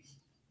cocaine.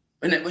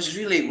 And it was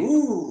really,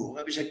 ooh,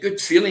 it was a good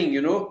feeling,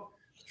 you know,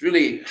 it's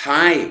really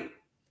high.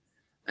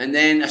 And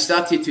then I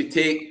started to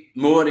take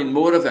more and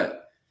more of it.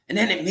 And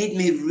then it made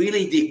me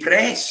really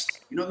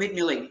depressed. You know, it made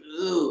me like,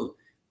 ooh,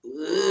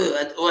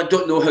 I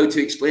don't know how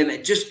to explain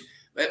it.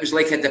 It was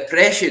like a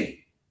depression.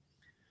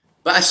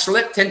 But I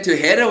slipped into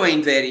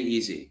heroin very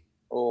easy.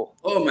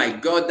 Oh my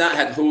God, that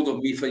had hold of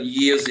me for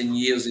years and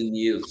years and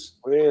years.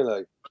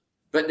 Really?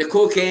 But the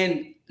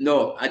cocaine,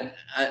 no,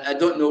 I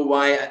don't know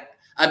why.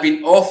 I've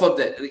been offered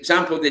it. For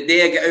example, the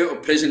day I got out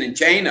of prison in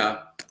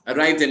China,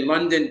 arrived in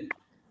London,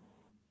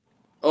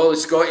 all the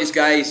Scottish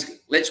guys,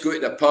 let's go to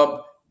the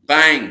pub,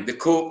 bang, the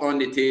coke on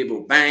the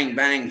table, bang,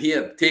 bang,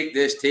 here, take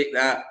this, take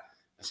that.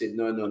 I said,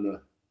 no, no, no.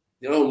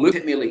 They all looked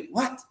at me like,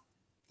 what?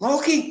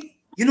 Lockie,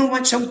 you don't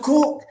want some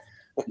coke?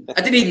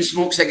 I didn't even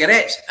smoke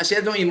cigarettes. I said,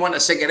 I don't even want a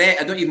cigarette.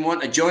 I don't even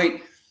want a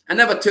joint. I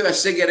never took a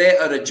cigarette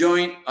or a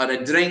joint or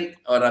a drink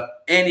or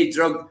any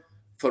drug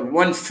for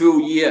 1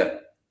 full year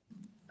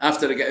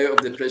after I got out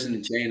of the prison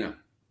in China.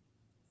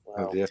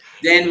 Wow. Oh,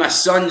 then my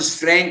son's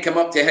friend came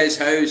up to his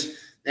house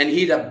and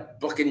he had a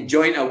fucking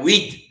joint of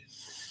weed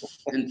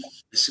and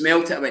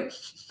smelt it. I went,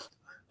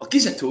 oh,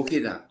 gives a toke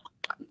that.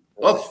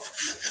 Oh,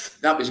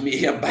 that was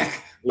me. I'm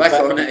back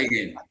on it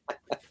again.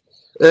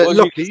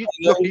 Lockie,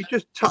 you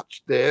just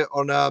touched there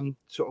on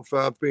sort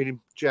of being in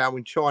jail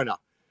in China.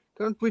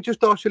 Can we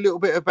just ask you a little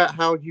bit about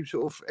how you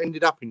sort of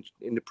ended up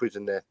in the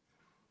prison there?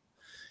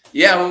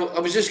 Yeah, well, I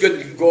was just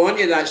going to go on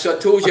to that. So I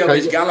told you I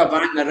was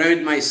gallivanting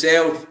around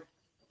myself.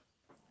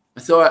 I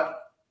thought,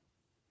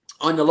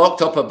 on the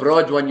Locked Up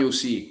Abroad one you'll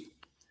see,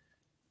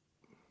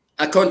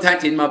 I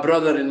contacted my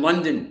brother in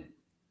London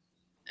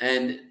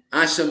and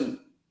asked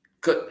him,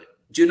 do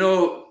you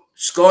know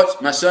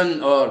Scott's, my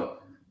son, or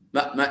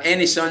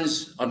any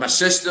sons or my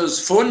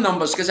sister's phone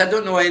numbers? Because I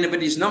don't know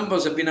anybody's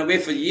numbers. I've been away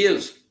for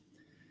years.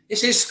 He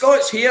says,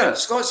 Scott's here.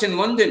 Scott's in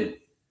London.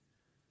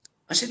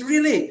 I said,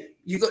 really?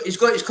 He's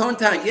got his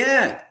contact?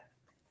 Yeah.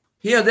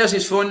 Here, there's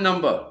his phone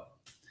number.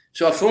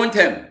 So I phoned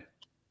him.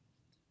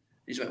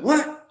 He's like,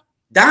 what?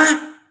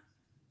 Dad?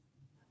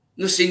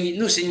 No seen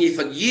you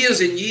for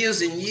years and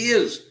years and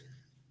years.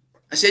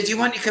 I said, you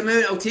want to come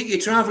out? I'll take you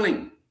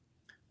traveling.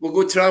 We'll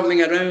go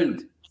traveling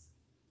around.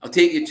 I'll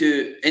take you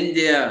to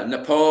India,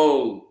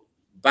 Nepal,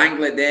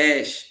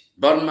 Bangladesh,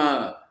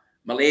 Burma,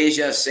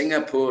 Malaysia,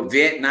 Singapore,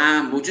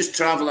 Vietnam. We'll just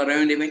travel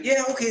around. He went,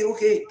 yeah, okay,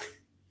 okay.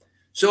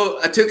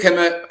 So I took him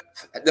out.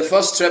 The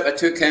first trip I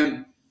took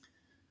him,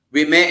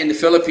 we met in the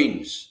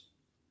Philippines.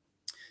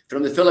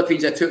 From the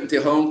Philippines, I took him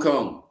to Hong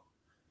Kong.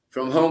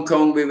 From Hong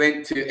Kong, we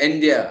went to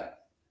India.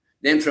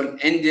 Then from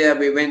India,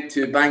 we went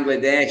to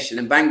Bangladesh. And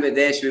in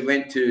Bangladesh, we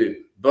went to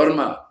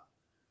Burma.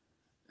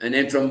 And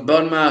then from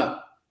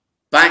Burma,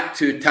 back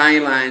to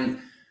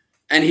Thailand.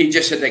 And he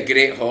just had a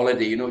great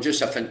holiday, you know,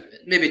 just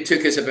maybe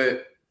took us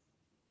about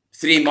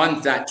 3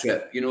 months, that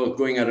trip, you know,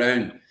 going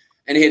around.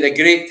 And he had a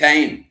great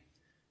time.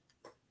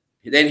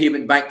 Then he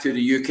went back to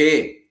the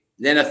UK.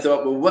 Then I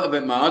thought, well, what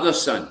about my other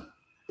son?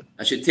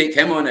 I should take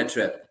him on a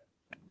trip.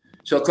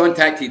 So I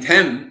contacted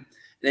him.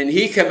 Then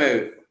he came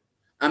out.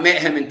 I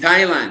met him in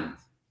Thailand.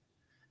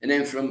 And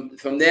then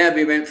from there,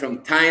 we went from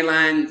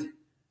Thailand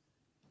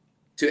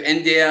to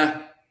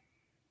India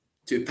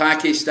to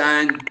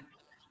Pakistan,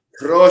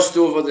 crossed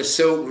over the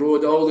Silk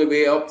Road all the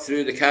way up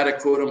through the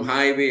Karakoram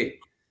Highway,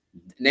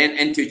 and then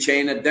into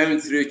China,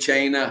 down through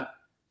China,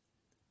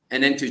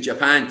 and into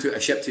Japan, took a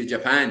ship to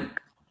Japan.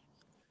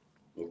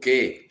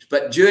 Okay,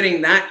 but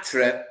during that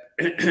trip,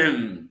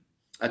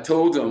 I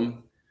told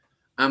him,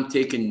 I'm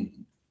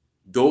taking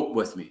dope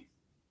with me.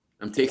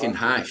 I'm taking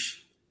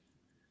hash.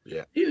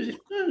 Yeah. He was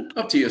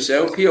up to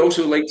yourself. He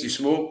also liked to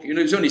smoke. You know,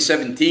 he was only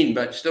 17,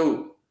 but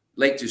still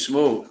liked to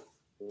smoke.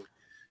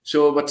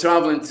 So we're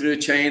traveling through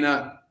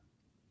China.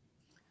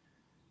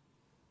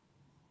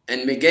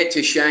 And we get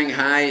to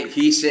Shanghai.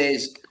 He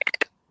says,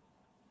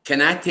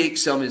 can I take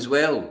some as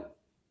well?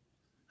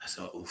 I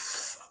thought, oh,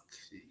 fuck.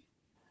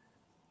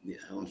 Yeah,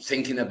 I'm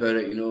thinking about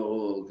it, you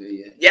know.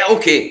 Yeah,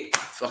 okay.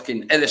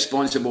 Fucking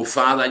irresponsible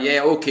father.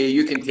 Yeah, okay,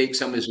 you can take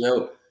some as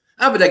well.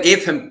 I would have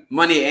gave him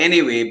money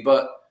anyway,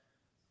 but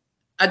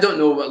I don't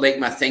know what like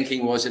my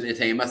thinking was at the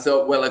time. I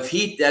thought, well, if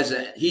he does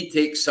it, he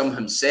takes some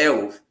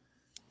himself,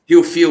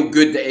 he'll feel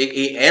good that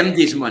he earned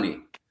his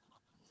money.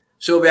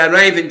 So we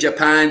arrive in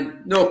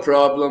Japan, no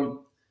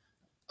problem.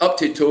 Up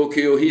to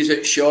Tokyo, he's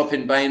out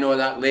shopping, buying all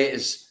that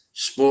latest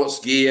sports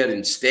gear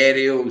and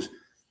stereos.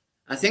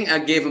 I think I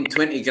gave him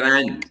 20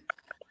 grand.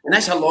 And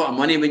that's a lot of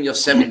money when you're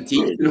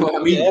 17, you know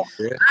what I mean?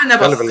 Yeah. I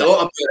never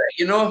thought about it,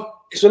 you know?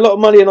 It's a lot of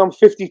money and I'm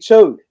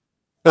 52.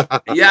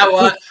 Yeah,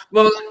 well,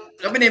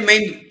 I wouldn't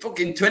mind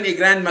fucking 20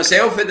 grand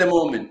myself at the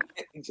moment.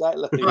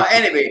 Exactly. But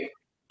anyway,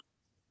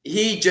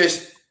 he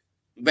just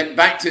went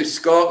back to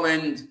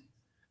Scotland.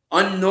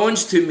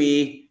 Unknowns to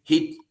me,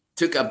 he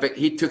took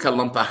a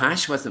lump of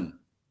hash with him.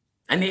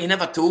 And he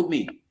never told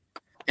me.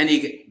 And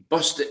he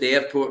busted at the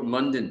airport in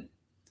London.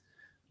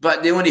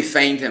 But they only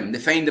fined him. They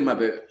fined him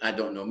about, I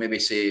don't know, maybe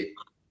say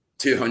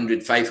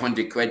 200,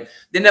 500 quid.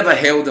 They never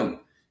held him.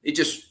 He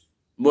just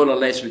more or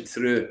less went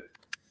through.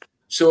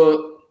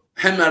 So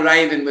him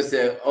arriving with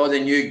all the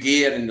new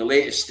gear and the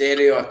latest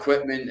stereo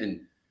equipment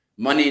and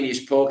money in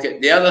his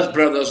pocket, the other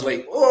brother's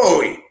like,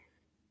 oh,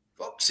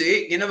 fuck's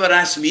sake, you never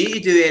asked me to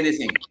do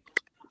anything.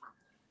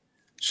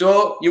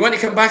 So, you want to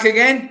come back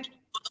again?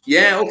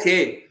 Yeah,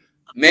 okay.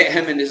 Met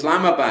him in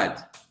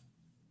Islamabad.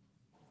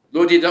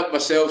 Loaded up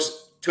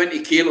ourselves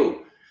 20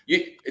 kilo.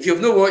 If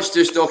you've not watched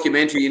this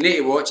documentary, you need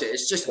to watch it.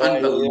 It's just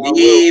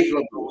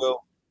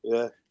unbelievable.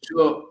 Yeah.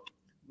 So,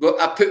 but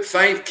I put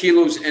 5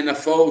 kilos in a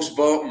false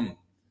bottom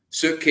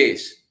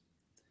suitcase.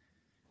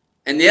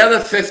 And the other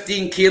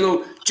 15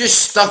 kilo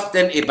just stuffed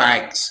into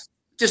bags.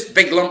 Just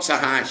big lumps of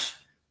hash.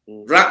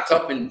 Wrapped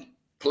up in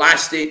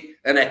plastic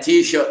and a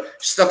t-shirt,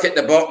 stuck at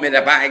the bottom of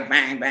the bag,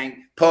 bang,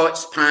 bang.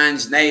 Pots,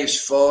 pans, knives,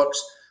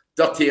 forks,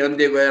 dirty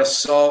underwear,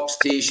 socks,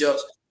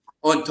 t-shirts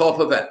on top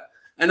of it.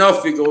 And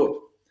off we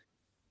go.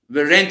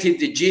 We rented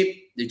the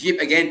Jeep. The Jeep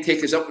again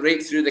take us up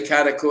right through the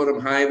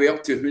Karakoram Highway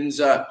up to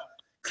Hunza,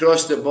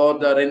 cross the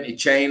border into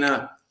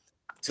China,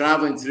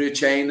 traveling through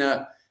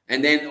China.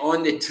 And then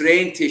on the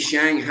train to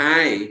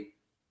Shanghai,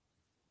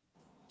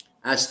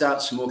 I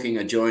start smoking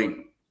a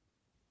joint.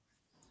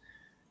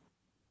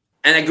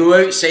 And I go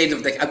outside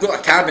of I've got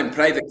a cabin,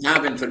 private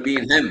cabin for me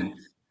and him.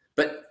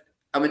 But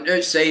I went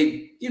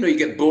outside, you know, you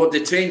get bored. The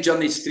train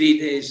journey's 3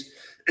 days.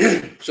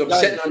 So I'm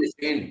sitting on the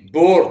train,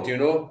 bored, you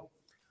know.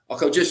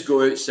 I'll just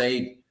go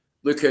outside,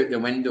 look out the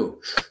window,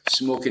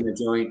 smoking a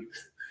joint.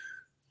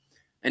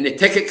 And the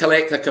ticket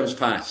collector comes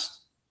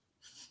past.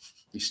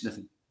 He's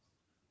sniffing.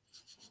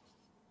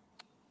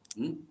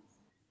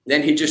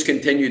 Then he just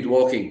continued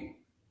walking.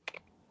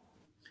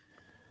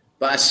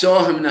 But I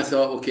saw him and I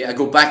thought, okay, I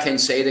go back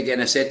inside again.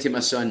 I said to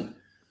my son,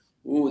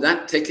 oh,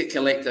 that ticket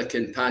collector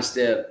can pass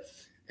there.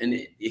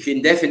 And you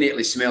can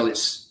definitely smell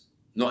it's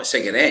not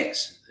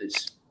cigarettes.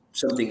 It's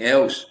something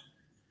else.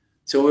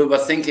 So we were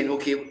thinking,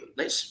 okay,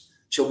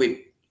 shall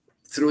we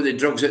throw the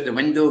drugs out the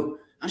window?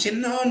 I'm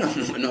saying,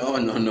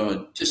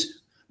 no.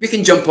 Just, we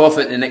can jump off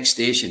at the next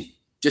station,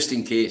 just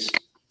in case.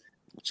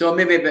 So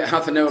maybe about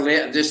half an hour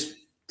later, this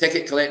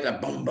ticket collector,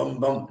 bum, bum,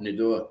 bum, on the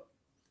door.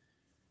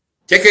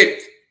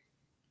 Ticket.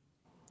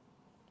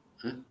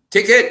 Huh?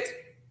 Ticket.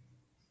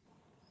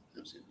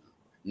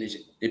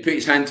 He put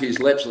his hand to his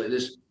lips like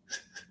this.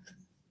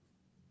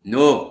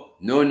 No.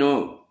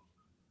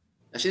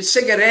 I said,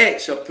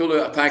 cigarettes. So I pull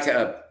out a packet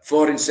of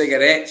foreign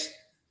cigarettes.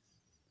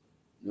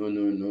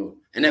 No.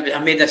 And I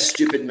made a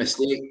stupid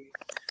mistake.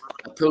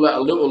 I pull out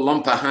a little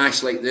lump of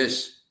hash like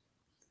this.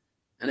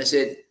 And I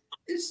said,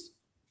 it's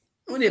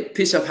only a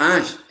piece of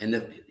hash.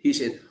 And he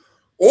said,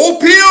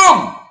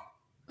 opium!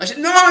 I said,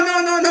 no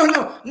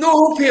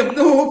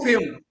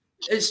opium.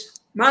 It's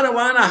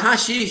marijuana,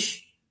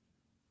 hashish.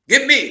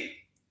 Give me.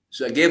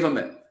 So I gave him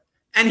it.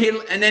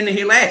 And then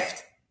he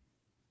left.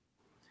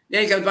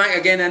 Then he comes back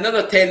again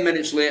another 10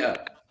 minutes later.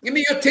 Give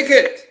me your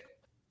ticket.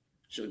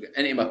 So I get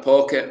into my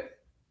pocket,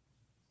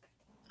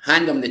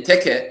 hand him the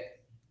ticket,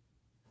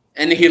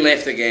 and he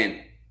left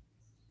again.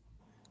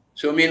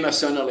 So me and my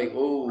son are like,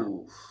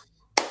 oh,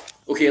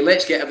 okay,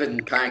 let's get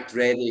everything packed,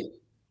 ready,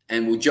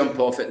 and we'll jump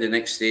off at the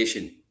next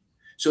station.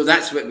 So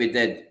that's what we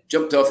did.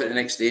 Jumped off at the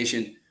next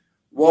station,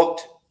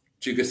 walked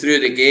to go through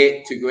the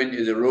gate, to go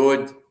into the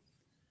road.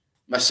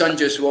 My son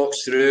just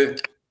walks through.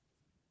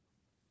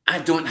 I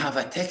don't have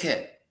a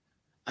ticket.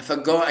 I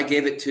forgot I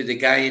gave it to the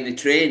guy in the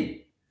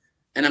train.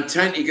 And I'm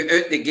trying to get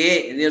out the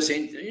gate, and they're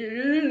saying,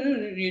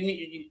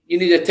 you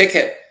need a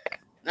ticket.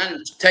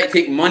 And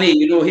take money,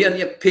 you know, here,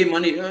 you pay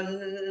money.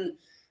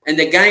 And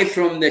the guy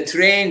from the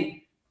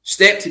train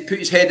stepped, he put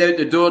his head out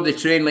the door of the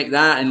train like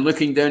that and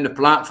looking down the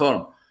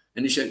platform.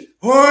 And he said,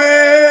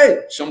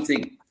 "Hey!"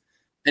 something.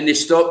 And they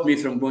stopped me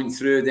from going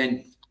through.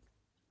 Then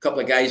a couple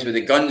of guys with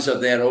the guns are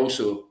there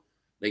also,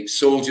 like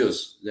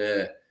soldiers.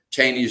 The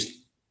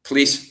Chinese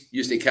police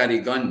used to carry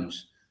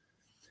guns.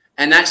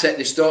 And that's it.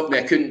 They stopped me.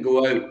 I couldn't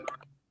go out.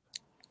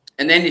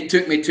 And then they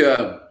took me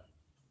to a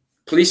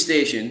police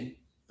station.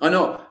 Oh,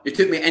 no. They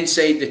took me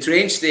inside the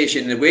train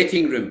station, the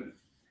waiting room.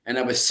 And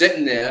I was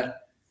sitting there.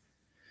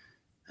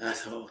 I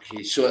thought,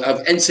 okay. So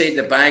I'm inside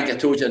the bag. I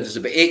told you there's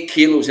about 8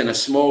 kilos in a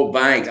small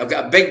bag. I've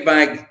got a big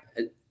bag.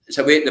 It's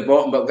away at the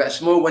bottom, but I've got a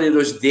small one of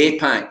those day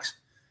packs.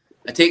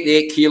 I take the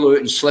 8 kilo out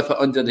and slip it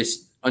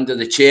under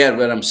the chair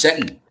where I'm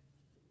sitting.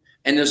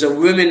 And there's a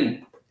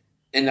woman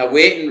in the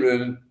waiting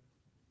room,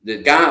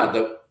 the guard,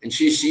 and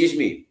she sees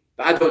me,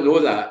 but I don't know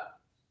that.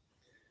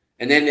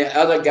 And then the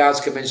other guards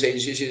come inside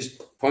and she says,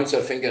 points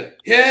her finger,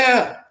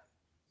 yeah.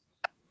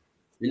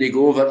 And they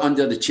go over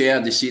under the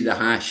chair to see the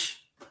hash.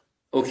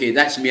 Okay,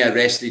 that's me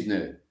arrested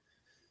now.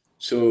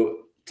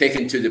 So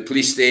taken to the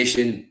police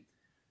station,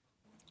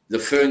 they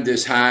found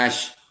this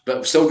hash, but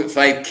I've still got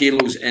 5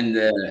 kilos in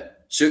the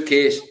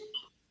suitcase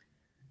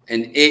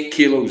and 8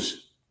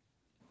 kilos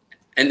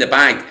in the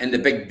bag, in the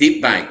big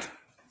deep bag.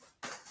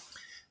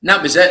 And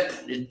that was it.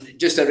 It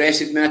just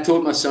arrested me. I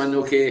told my son,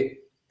 okay,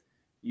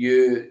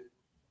 if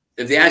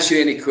they ask you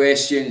any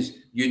questions,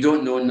 you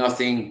don't know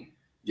nothing.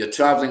 You're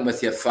traveling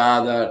with your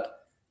father.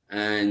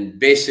 And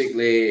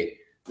basically,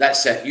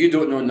 that's it. You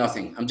don't know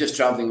nothing. I'm just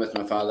traveling with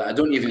my father. I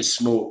don't even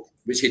smoke,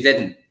 which he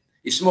didn't.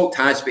 He smoked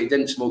hash, but he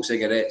didn't smoke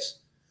cigarettes.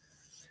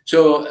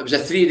 So it was a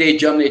 3-day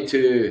journey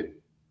to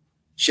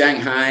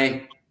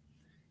Shanghai,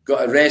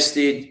 got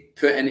arrested,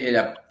 put into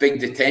a big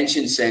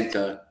detention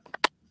center,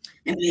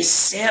 and they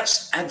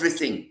searched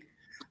everything.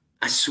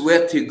 I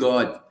swear to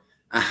God,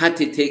 I had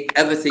to take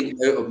everything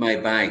out of my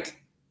bag.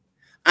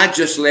 I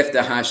just left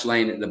the hash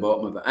line at the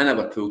bottom of it. I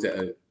never pulled it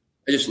out.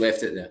 I just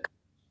left it there.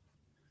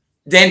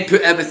 Then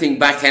put everything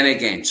back in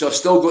again. So I've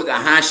still got the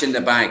hash in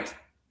the bag.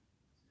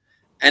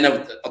 And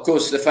of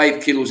course, the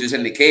 5 kilos is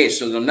in the case,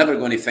 so they're never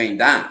going to find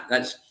that.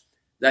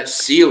 That's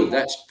sealed.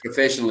 That's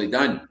professionally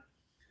done.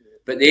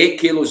 But the 8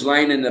 kilos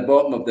lying in the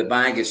bottom of the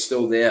bag is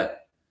still there.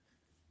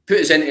 Put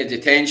us into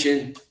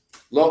detention,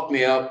 locked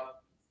me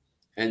up,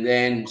 and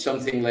then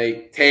something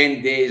like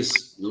 10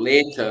 days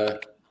later,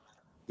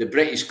 the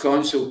British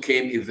consul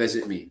came to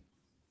visit me.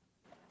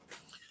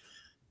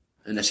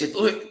 And I said,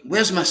 look,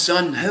 where's my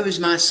son? How is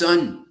my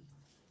son?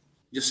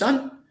 Your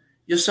son?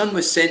 Your son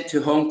was sent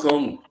to Hong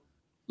Kong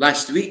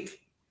last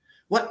week.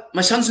 What?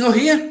 My son's not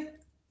here?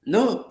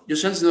 No, your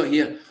son's not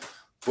here.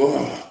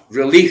 Oh,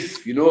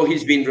 relief. You know,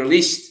 he's been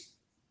released.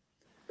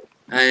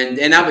 And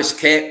then I was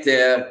kept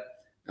there.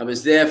 I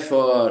was there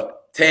for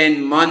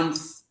 10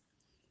 months.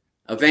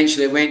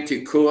 Eventually went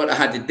to court. I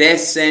had the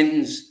death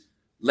sentence,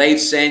 life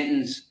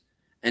sentence,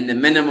 and the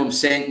minimum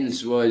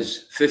sentence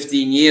was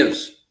 15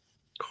 years.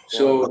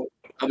 So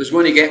I was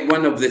going to get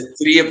one of the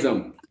 3 of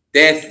them,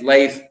 death,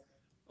 life,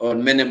 or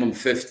minimum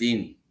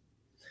 15.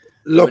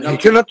 Lockie,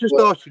 can I just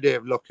ask you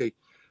there, Lockie,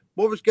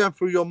 what was going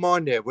through your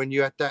mind there when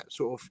you had that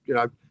sort of, you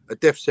know, a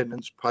death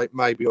sentence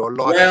maybe, or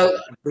life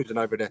in prison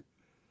over there?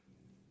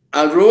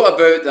 I wrote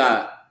about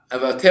that.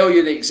 If I tell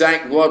you the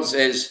exact words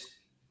is,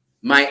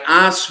 my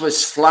ass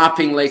was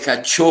flapping like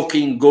a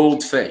choking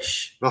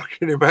goldfish. I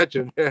can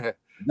imagine, yeah.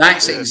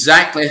 That's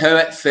exactly how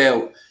it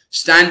felt.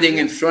 Standing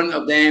in front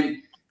of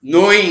them,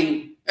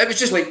 knowing, it was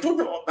just like,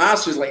 my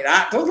ass was like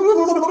that.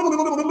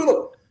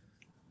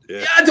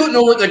 Yeah. I don't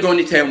know what they're going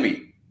to tell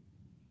me.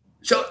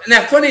 So, and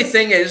the funny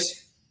thing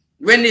is,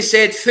 when they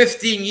said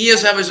 15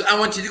 years, I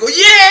wanted to go,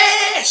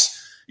 yes!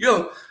 You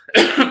know,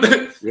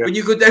 but when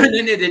you go down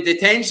into the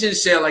detention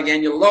cell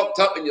again, you're locked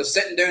up and you're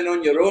sitting down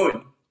on your own.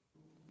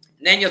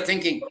 And then you're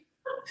thinking,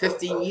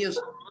 15 years?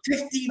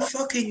 15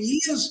 fucking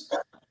years?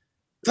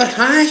 For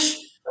hash?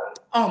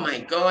 Oh my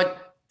God.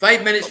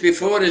 5 minutes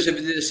before, as if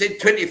they said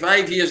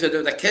 25 years, I'd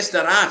have kissed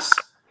their ass.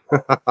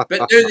 But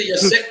now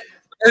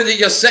that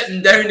you're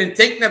sitting down and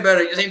thinking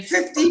about it, you're saying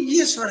 15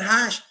 years for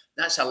hash.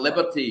 That's a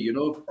liberty, you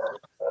know.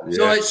 Yeah.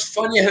 So it's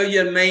funny how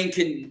your mind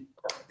can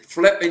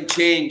flip and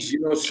change, you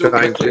know.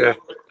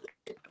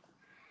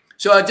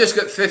 So I just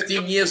got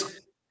 15 years.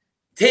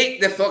 Take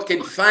the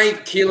fucking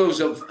 5 kilos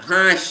of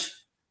hash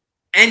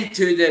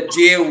into the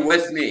jail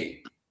with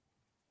me.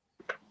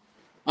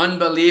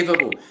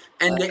 Unbelievable.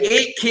 And the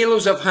 8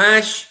 kilos of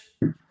hash,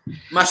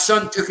 my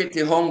son took it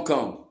to Hong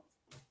Kong.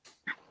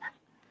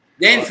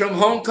 Then from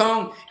Hong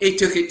Kong, he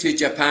took it to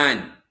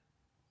Japan.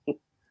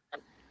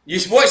 You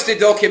watch the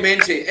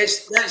documentary.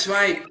 That's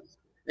why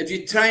if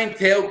you try and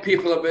tell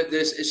people about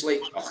this, it's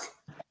like, oh,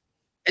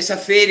 it's a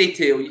fairy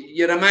tale.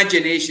 Your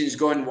imagination's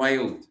gone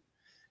wild.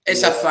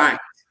 It's a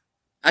fact.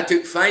 I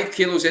took 5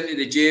 kilos into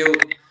the jail.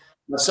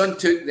 My son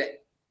took the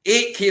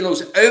 8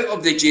 kilos out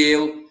of the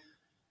jail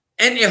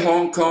into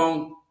Hong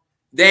Kong,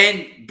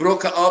 then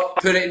broke it up,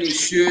 put it in his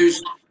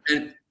shoes,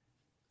 and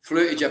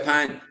flew to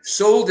Japan.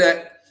 Sold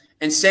it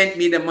and sent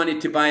me the money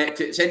to buy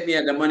it. Sent me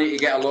the money to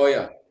get a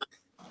lawyer.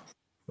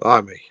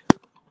 Blimey.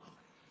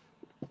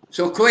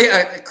 So quite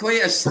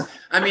a.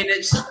 I mean,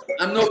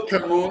 I'm not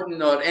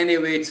promoting or any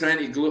way trying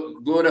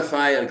to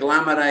glorify or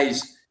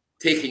glamorize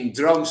taking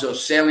drugs or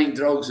selling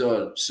drugs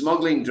or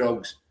smuggling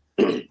drugs,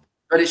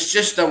 but it's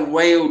just a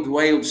wild,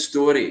 wild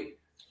story.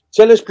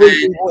 Tell us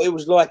briefly what it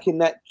was like in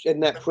that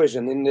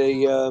prison. In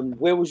the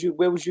where was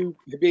you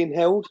being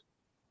held?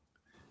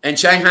 In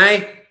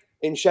Shanghai.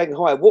 In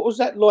Shanghai, what was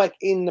that like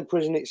in the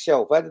prison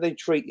itself? How did they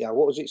treat you?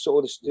 What was it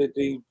sort of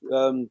the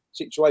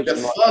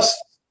situation like?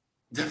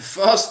 The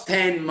first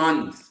 10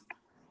 months,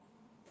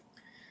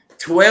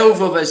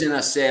 12 of us in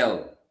a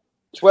cell.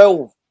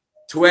 12.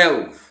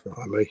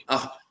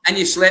 And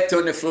you slept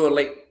on the floor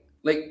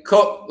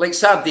like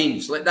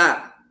sardines, like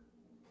that.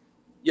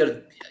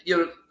 There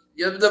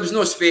was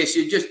no space.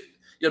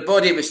 Your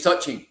body was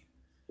touching.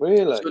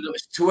 Really? So there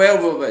was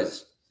 12 of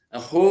us. A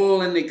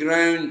hole in the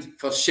ground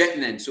for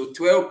shitting in. So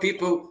 12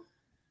 people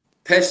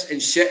piss and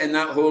shit in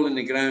that hole in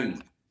the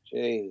ground.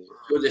 Jeez.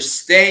 So the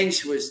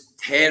stench was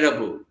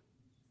terrible.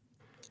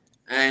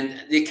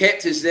 And they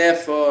kept us there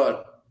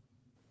for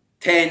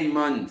 10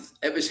 months.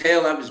 It was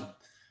hell. That was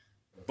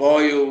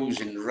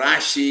boils and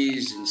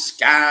rashes and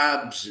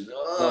scabs. And,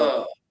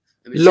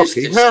 it was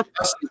Lockie,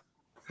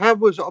 how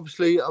was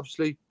obviously,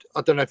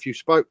 I don't know if you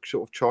spoke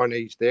sort of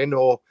Chinese then,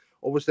 or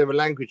was there a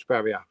language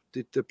barrier?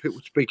 Did the people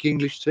speak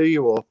English to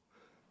you, or?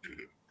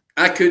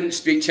 I couldn't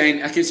speak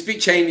Chinese. I can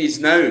speak Chinese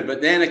now,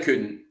 but then I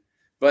couldn't.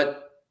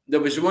 But there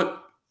was one.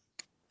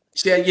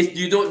 See,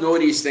 you don't know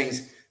these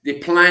things. They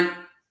plant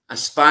a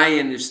spy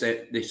in the cell.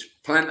 They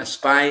plant a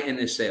spy in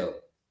the cell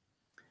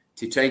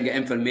to try and get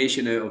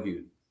information out of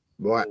you.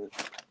 Right.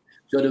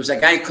 So there was a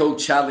guy called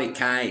Charlie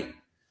Kai,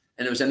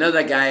 and there was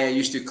another guy I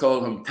used to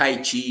call him Tai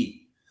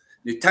Chi.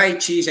 Now, Tai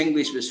Chi's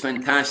English was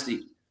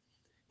fantastic.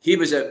 He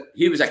was a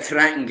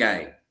cracking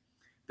guy,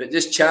 but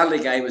this Charlie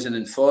guy was an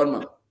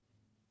informer.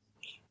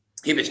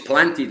 He was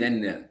planted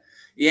in there.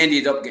 He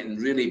ended up getting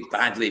really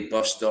badly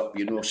bust up,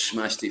 you know,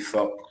 smashed to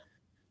fuck.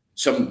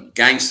 Some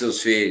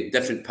gangsters from a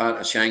different part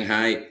of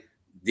Shanghai,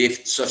 they've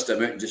sussed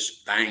him out and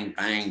just bang,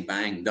 bang,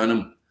 bang, done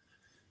him.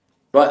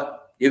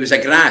 But he was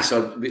a grass,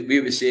 or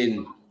we were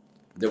saying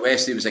the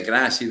West, he was a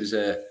grass, he was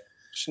a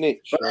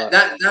snitch. But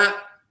at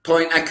that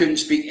point, I couldn't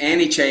speak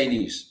any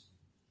Chinese.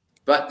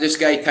 But this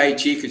guy, Tai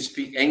Chi, could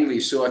speak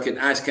English, so I could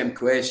ask him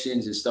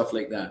questions and stuff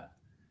like that.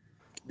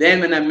 Then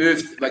when I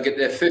moved, like at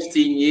the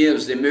 15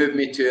 years, they moved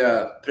me to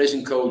a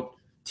prison called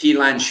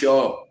Tilan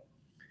Shaw,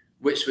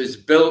 which was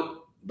built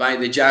by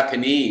the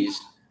Japanese,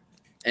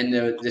 and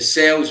the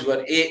cells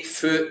were 8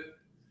 foot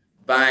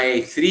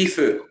by 3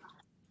 foot,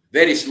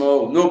 very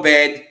small, no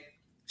bed,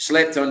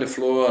 slept on the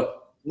floor.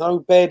 No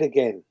bed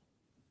again.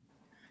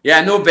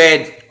 Yeah, no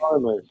bed.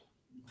 Oh,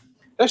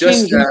 that's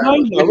just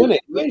insane, though, isn't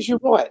it? Where's your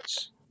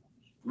rights?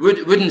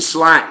 Wooden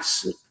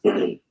slats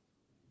and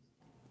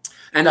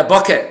a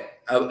bucket,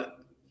 a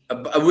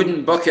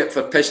wooden bucket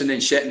for pissing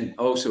and shitting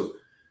also.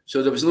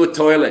 So there was no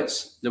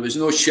toilets, there was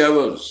no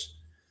showers.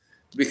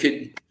 We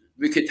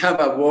could have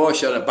a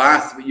wash or a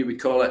bath, what you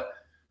would call it,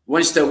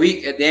 once a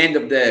week at the end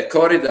of the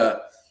corridor.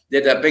 They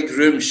had a big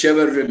room,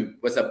 shower room,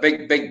 with a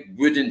big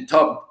wooden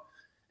tub,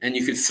 and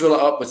you could fill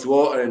it up with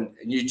water, and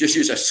you just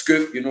use a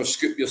scoop, you know,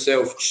 scoop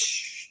yourself,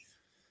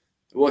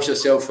 wash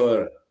yourself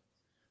for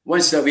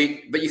once a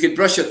week. But you could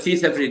brush your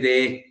teeth every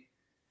day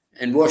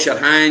and wash your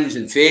hands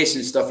and face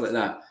and stuff like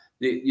that.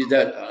 You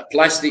had a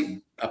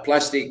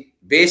plastic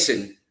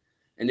basin,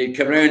 and they'd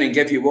come around and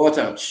give you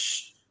water,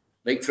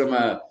 like from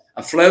a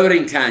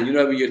flowering can, you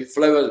know, where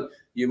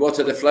you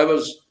water the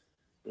flowers.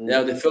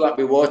 Now they fill up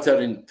with water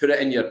and put it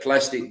in your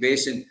plastic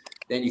basin.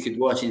 Then you could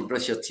wash and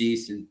brush your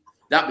teeth, and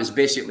that was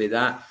basically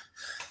that.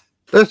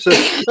 That's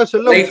a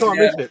long time,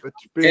 isn't it? But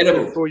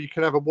before you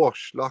can have a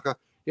wash, you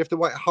have to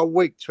wait a whole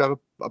week to have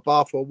a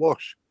bath or a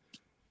wash.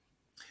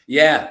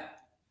 Yeah,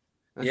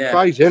 that's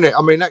crazy, isn't it?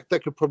 I mean, that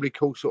could probably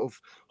cause sort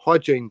of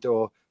hygiene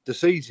or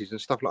diseases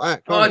and stuff like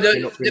that. Oh,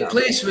 the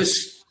place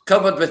was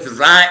covered with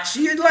rats.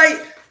 You'd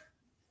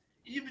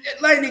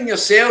lying in your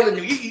cell,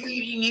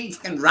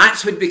 and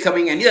rats would be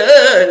coming in.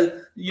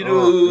 You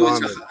know,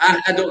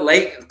 I don't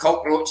like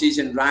cockroaches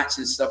and rats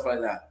and stuff like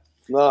that.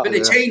 No, but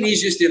the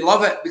Chinese used to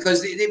love it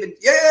because they would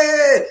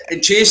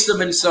and chase them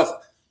and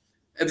stuff,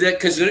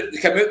 because they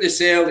come out the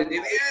cell and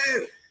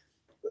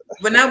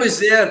when I was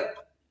there,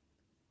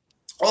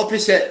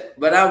 opposite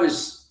where I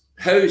was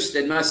housed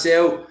in my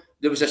cell,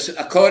 there was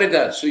a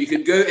corridor, so you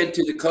could go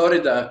into the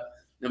corridor.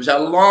 There was a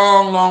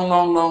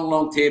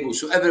long table,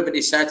 so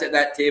everybody sat at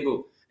that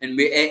table and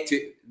we ate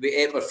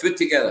our food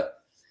together.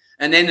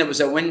 And then there was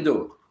a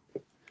window,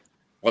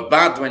 a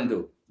barred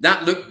window,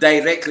 that looked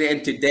directly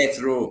into death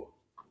row.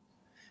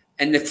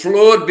 And the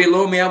floor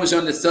below me, I was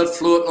on the 3rd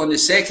floor. On the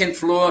 2nd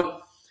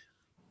floor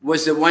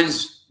was the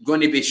ones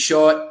going to be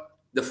shot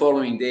the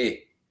following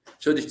day.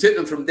 So they took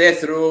them from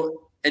death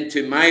row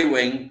into my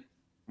wing,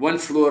 1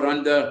 floor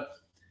under.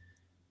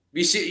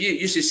 You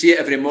used to see it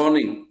every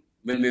morning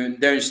when we went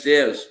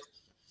downstairs,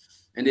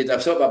 and they'd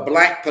have sort of a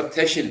black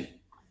partition,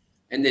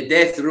 and the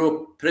death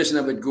row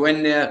prisoner would go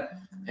in there,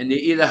 and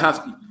they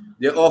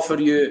offer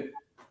you,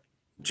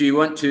 do you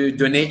want to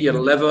donate your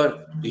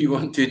liver? Do you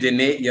want to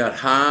donate your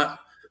heart?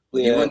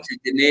 Do you want to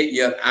donate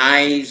your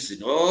eyes?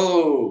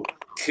 And,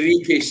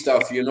 creepy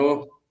stuff, you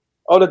know.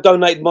 I'd have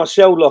donated my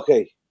cell,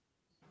 Lockie.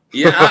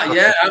 Yeah,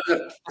 I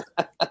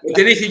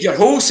donated your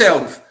whole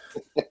self.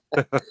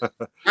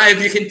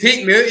 If you can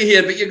take me out of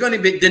here, but you're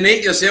going to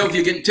donate yourself,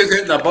 you're getting took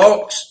out of the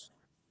box.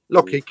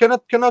 Lockie,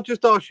 can I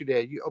just ask you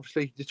there?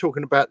 Obviously you're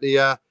talking about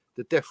the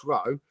death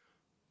row.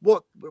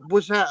 What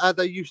was that? How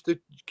they used to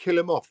kill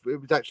them off?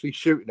 It was actually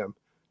shooting them.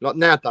 Like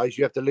nowadays,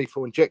 you have the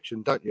lethal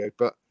injection, don't you?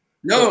 But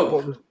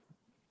no,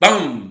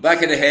 boom,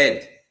 back of the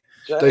head.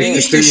 They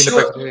used to shoot in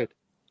the back of the head.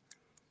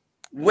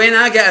 When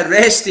I got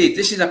arrested,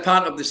 this is a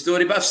part of the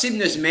story, but I've seen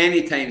this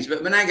many times.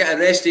 But when I got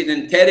arrested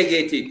and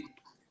interrogated,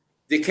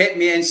 they kept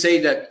me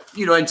inside a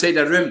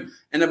room,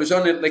 and I was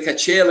on it like a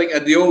chair,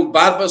 like the old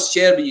barber's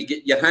chair, where you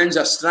get your hands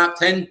are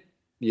strapped in,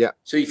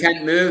 so you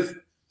can't move.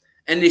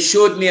 And they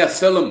showed me a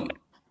film,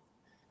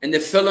 and the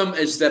film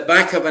is the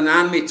back of an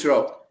army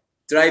truck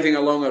driving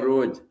along a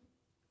road.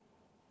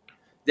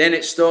 Then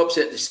it stops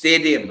at the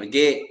stadium, a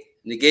gate,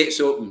 and the gate's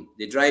open.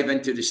 They drive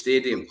into the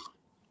stadium,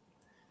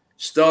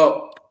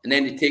 stop, and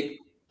then they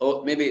take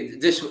maybe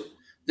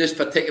this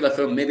particular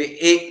film, maybe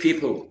 8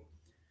 people,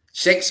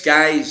 6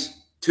 guys,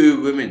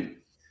 2 women,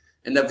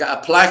 and they've got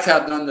a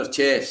placard on their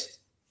chest,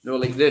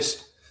 like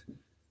this,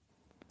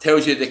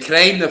 tells you the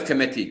crime they've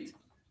committed.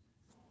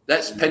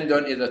 That's pinned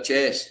onto their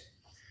chest,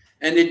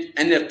 and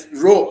they're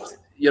roped.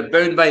 you're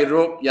bound by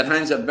rope. Your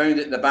hands are bound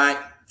at the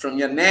back from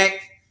your neck,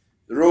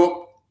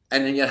 rope,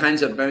 and then your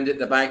hands are bound at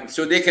the back.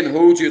 So they can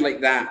hold you like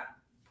that.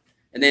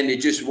 And then they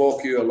just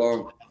walk you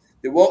along.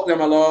 They walk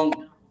them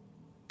along,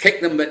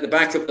 kick them at the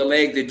back of the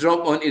leg. They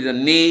drop onto their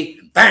knee.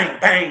 Bang,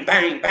 bang,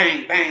 bang,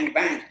 bang, bang,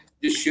 bang.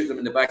 Just shoot them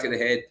in the back of the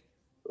head.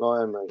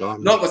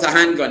 Not with a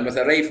handgun, with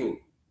a rifle.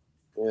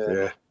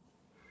 Yeah.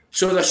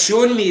 So they're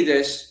showing me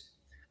this,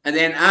 and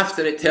then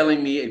after it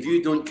telling me, if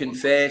you don't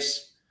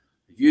confess,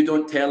 if you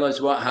don't tell us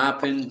what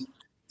happened,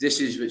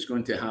 this is what's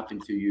going to happen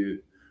to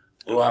you.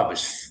 Oh, I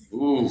was,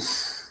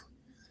 oof.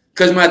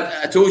 Because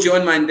I told you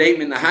on my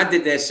indictment, I had the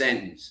death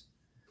sentence.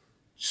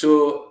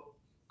 So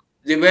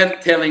they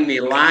weren't telling me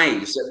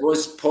lies. It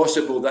was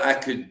possible that I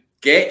could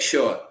get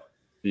shot.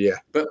 Yeah.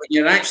 But when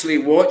you're actually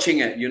watching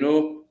it, you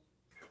know,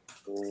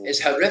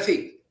 it's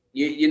horrific.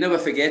 You never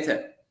forget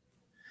it.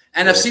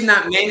 And I've seen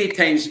that many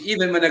times,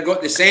 even when I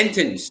got the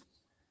sentence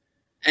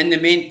in the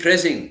main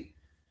prison.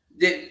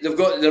 They've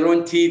got their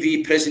own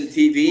TV, prison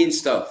TV and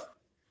stuff.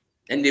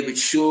 And they would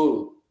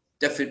show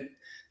different,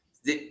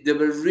 they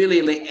were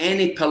really like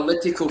any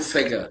political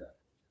figure,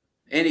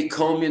 any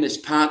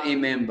Communist Party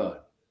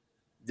member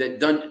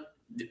that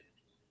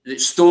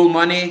stole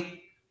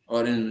money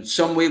or in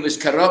some way was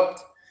corrupt,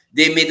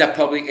 they made a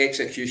public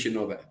execution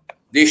of it.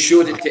 They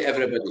showed it to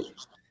everybody.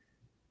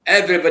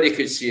 Everybody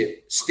could see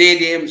it.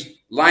 Stadiums,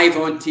 live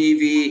on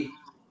TV,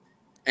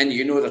 and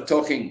you know they're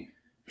talking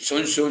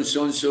so-and-so and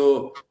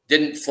so-and-so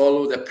didn't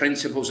follow the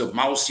principles of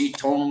Mao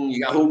Zedong.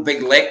 You got a whole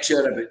big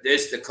lecture about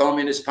this, the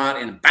Communist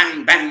Party, and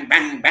bang, bang,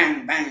 bang,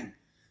 bang, bang.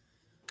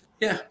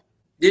 Yeah,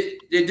 they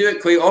do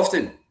it quite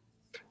often.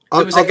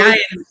 There was a guy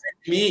in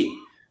me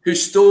who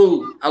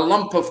stole a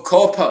lump of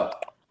copper,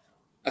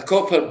 a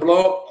copper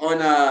block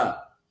on a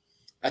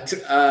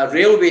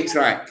railway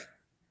track.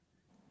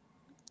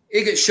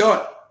 He got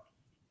shot.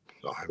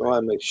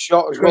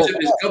 Shot as well. Because it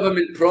was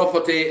government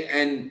property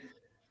and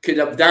could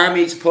have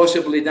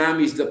possibly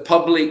damaged the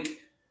public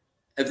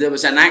if there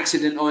was an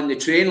accident on the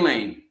train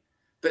line.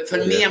 But for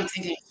me, I'm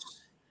thinking,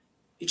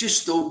 he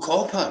just stole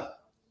copper,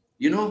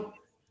 you know?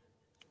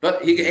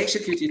 But he got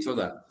executed for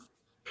that.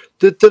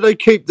 Do they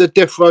keep the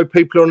death row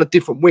people on a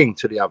different wing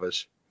to the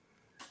others?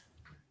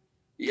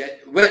 Yeah,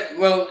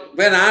 well,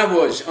 when I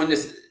was on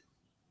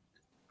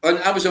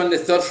I was on the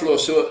third floor,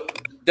 so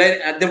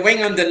the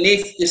wing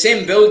underneath, the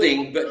same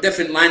building, but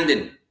different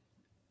landing.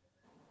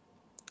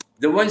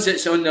 The ones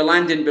that's on the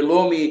landing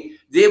below me,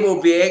 they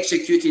will be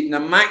executed in a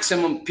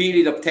maximum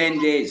period of 10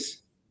 days.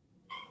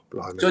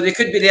 Blimey. So they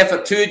could be there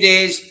for 2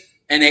 days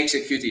and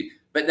executed.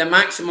 But the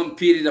maximum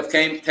period of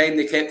time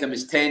they kept them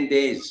is 10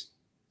 days.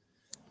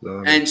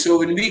 Blimey. And so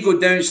when we go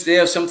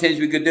downstairs, sometimes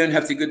we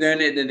have to go down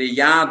into the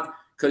yard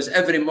because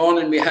every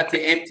morning we had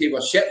to empty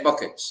our shit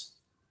buckets.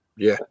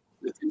 Yeah.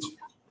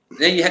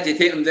 Then you had to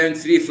take them down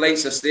 3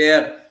 flights of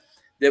stairs.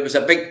 There was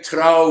a big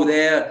trowel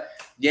there.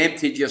 You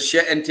emptied your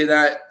shit into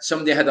that.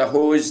 Somebody had a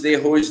hose. They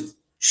hosed,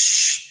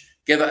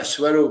 give it a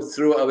swirl,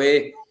 throw it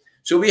away.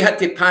 So we had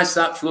to pass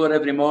that floor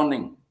every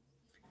morning.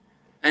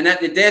 And at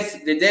the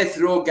death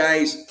row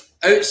guys,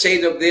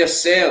 outside of their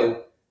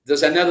cell,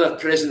 there's another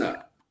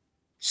prisoner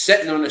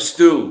sitting on a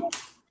stool,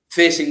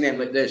 facing them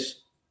like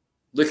this,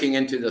 looking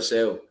into their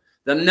cell.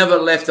 They're never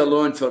left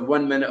alone for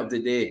 1 minute of the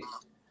day.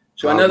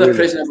 So another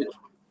prisoner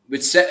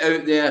would sit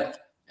out there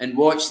and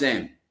watch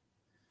them.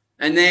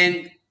 And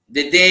then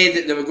the day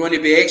that they were going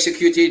to be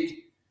executed,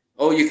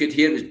 all you could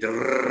hear was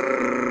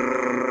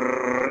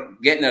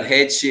getting their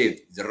head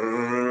shaved.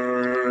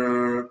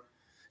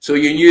 So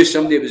you knew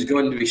somebody was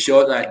going to be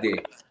shot that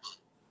day.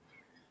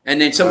 And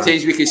then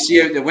sometimes we could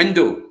see out the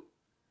window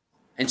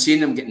and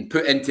seeing them getting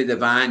put into the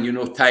van, you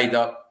know, tied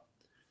up.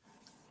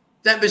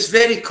 That was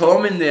very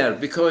common there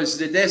because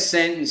the death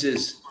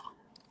sentences,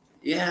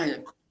 yeah,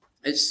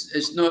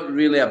 it's not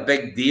really a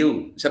big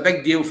deal. It's a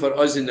big deal for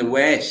us in the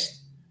West.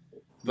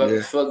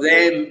 But for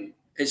them,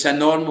 it's a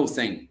normal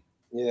thing.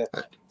 Yeah.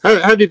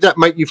 How did that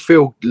make you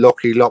feel,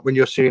 Lockie, like when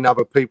you're seeing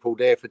other people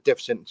there for death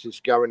sentences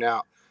going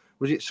out?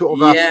 Was it sort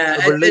of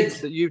a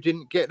relief that you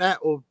didn't get that,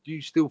 or do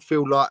you still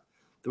feel like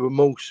the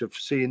remorse of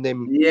seeing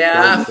them?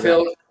 Yeah,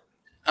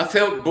 I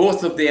felt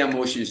both of the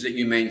emotions that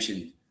you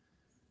mentioned.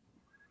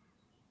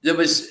 There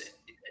was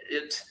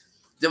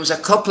a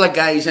couple of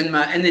guys in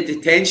the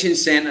detention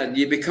centre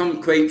you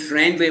become quite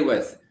friendly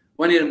with.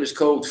 One of them was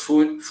called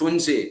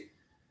Funzi,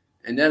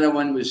 and the other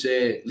one was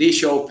Li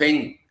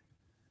Xiaoping.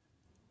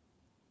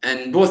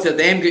 And both of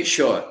them got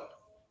shot.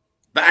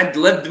 But I'd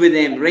lived with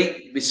them,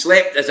 right? We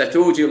slept, as I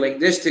told you, like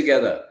this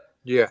together.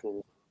 Yeah.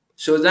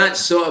 So that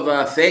sort of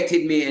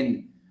affected me.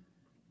 And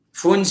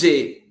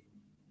Funzi,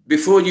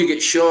 before you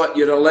get shot,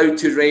 you're allowed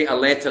to write a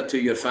letter to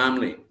your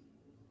family.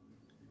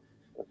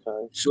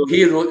 Okay. So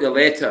he wrote the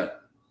letter.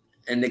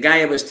 And the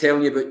guy I was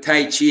telling you about,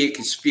 Tai Chi,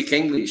 could speak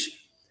English.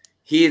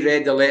 He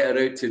read the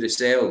letter out to the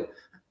cell.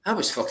 I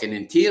was fucking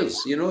in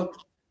tears, you know.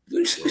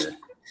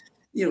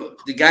 You know,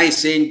 the guy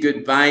saying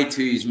goodbye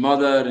to his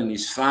mother and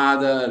his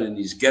father and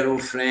his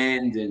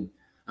girlfriend, and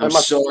I'm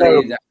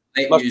sorry that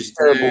I let you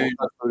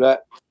down.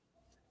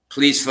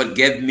 Please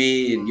forgive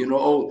me, and you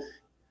know,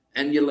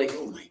 and you're like,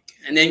 oh my God.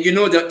 And then you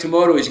know that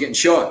tomorrow he's getting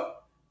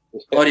shot,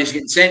 or he's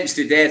getting sentenced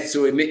to death,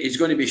 so he's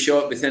going to be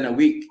shot within a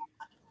week.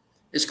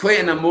 It's quite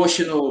an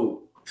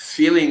emotional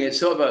feeling. It's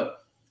sort of a,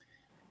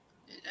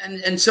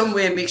 and in some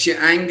way it makes you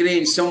angry,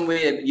 in some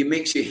way it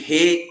makes you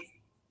hate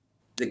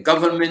the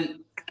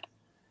government,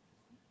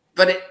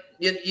 but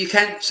you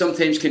can't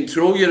sometimes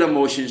control your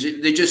emotions.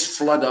 They just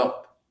flood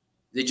up,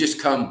 they just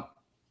come.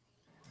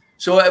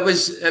 So it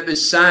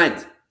was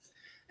sad,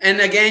 and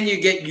again you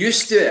get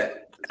used to it,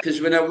 because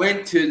when I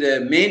went to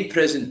the main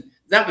prison,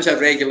 that was a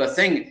regular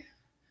thing.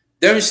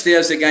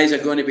 Downstairs the guys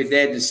are going to be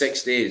dead in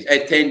 6 days,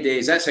 10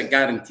 days. That's a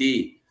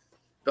guarantee.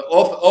 But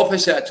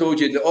opposite, I told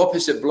you, the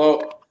opposite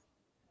block,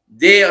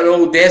 they are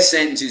all death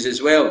sentences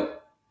as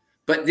well.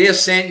 But their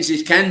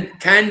sentences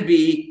can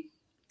be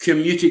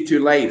commuted to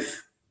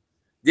life.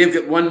 They've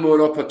got one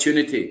more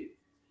opportunity.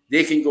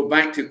 They can go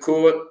back to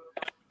court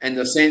and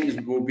their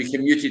sentence will be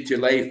commuted to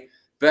life.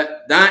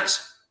 But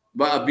that's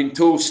what I've been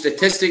told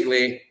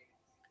statistically,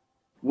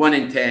 1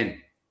 in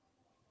 10.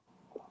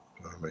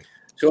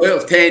 So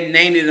out of 10,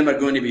 9 of them are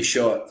going to be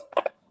shot.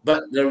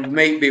 But there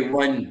might be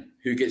one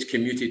who gets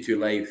commuted to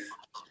life.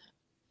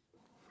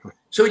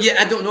 So yeah,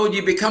 I don't know,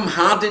 you become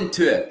hardened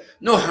to it.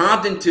 Not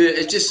hardened to it,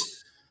 it's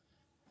just,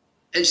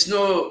 it's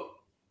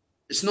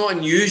not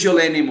unusual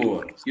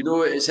anymore. You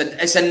know, it's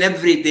an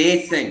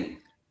everyday thing.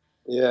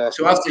 Yeah.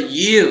 So after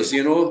years,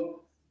 you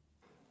know,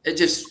 it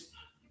just,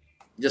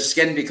 your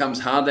skin becomes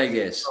hard, I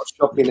guess. Not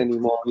shocking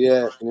anymore.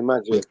 Yeah, I can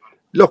imagine.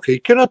 Lockie,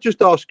 can I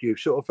just ask you,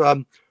 sort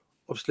of,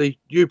 obviously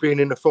you being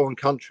in a foreign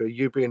country,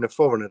 you being a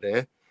foreigner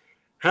there,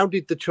 how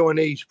did the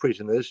Chinese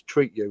prisoners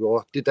treat you,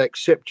 or did they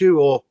accept you,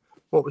 or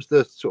what was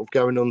the sort of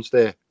going on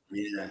there?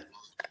 Yeah.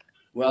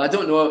 Well, I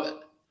don't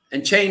know.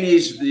 In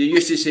Chinese, they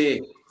used to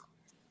say,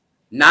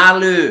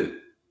 Nalu,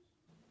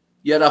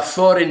 you're a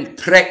foreign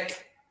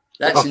prick.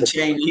 That's in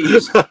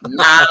Chinese.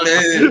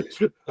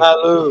 Nalu.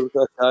 Nalu,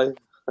 okay.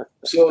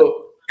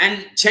 So,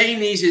 and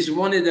Chinese is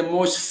one of the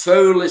most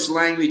foulest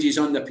languages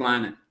on the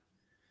planet.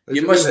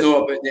 You must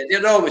know about that.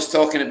 They're always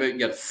talking about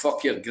your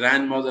fuck your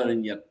grandmother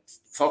and your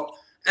fuck.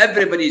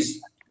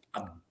 Everybody's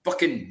a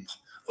fucking,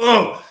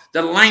 oh,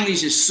 the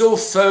language is so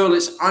foul,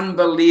 it's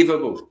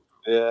unbelievable.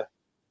 Yeah.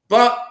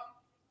 But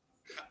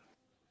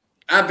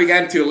I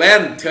began to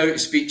learn how to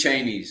speak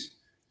Chinese.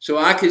 So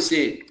I could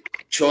say,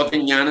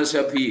 Chodin Yanas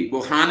Happy,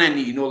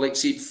 Wohanani, you know, like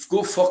say,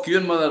 go fuck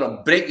your mother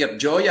or break your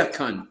jaw, you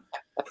cunt.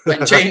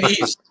 But in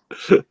Chinese.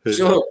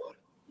 So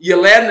you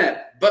learn it.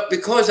 But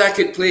because I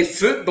could play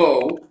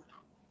football,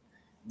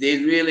 they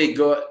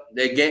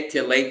get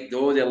to like,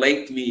 oh, they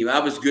liked me. I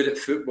was good at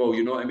football,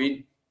 you know what I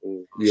mean?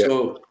 Yeah.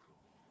 So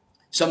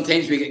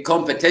sometimes we get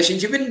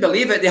competitions. You wouldn't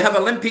believe it. They have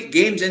Olympic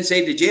Games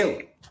inside the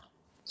jail.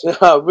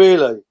 Oh,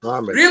 really?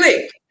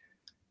 Really?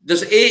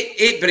 There's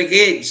eight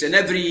brigades, and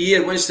every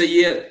year, once a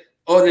year,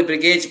 all the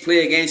brigades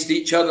play against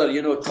each other,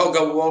 you know, tug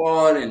of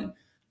war and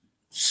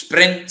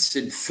sprints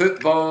and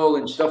football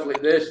and stuff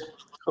like this.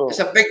 Oh. It's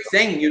a big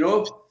thing, you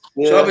know.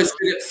 Yeah. So I was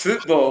good at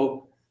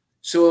football.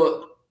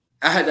 So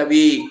I had a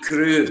wee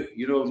crew,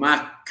 you know,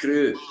 my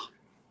crew.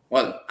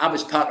 Well, I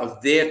was part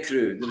of their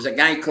crew. There was a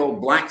guy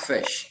called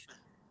Blackfish.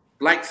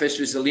 Blackfish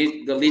was the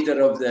leader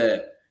of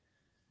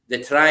the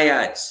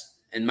triads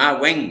in my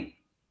wing.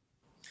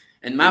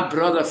 And my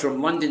brother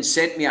from London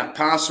sent me a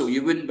parcel.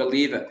 You wouldn't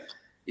believe it.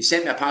 He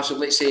sent me a parcel,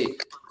 let's say,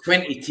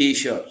 20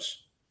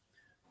 T-shirts.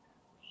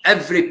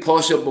 Every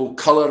possible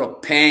colour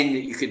of pen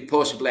that you could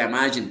possibly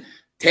imagine.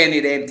 10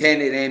 of them,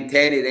 10 of them,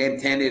 10 of them,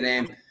 10 of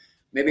them.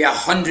 Maybe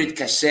 100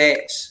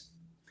 cassettes.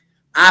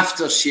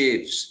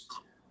 Aftershaves.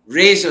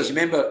 Razors,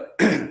 remember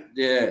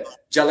the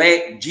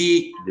Gillette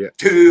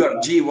G2 or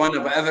G1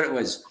 or whatever it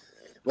was,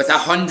 with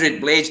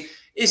 100 blades.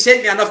 He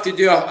sent me enough to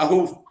do a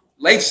whole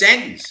life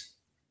sentence.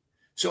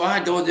 So I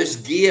had all this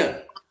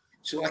gear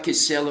so I could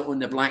sell it on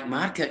the black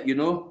market, you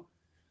know.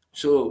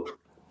 So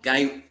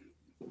guy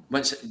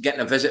once getting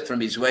a visit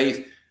from his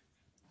wife,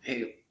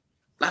 hey,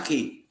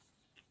 Lockie,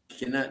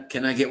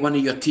 can I get one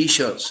of your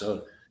T-shirts,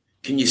 or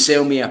can you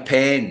sell me a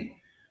pen,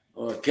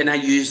 or can I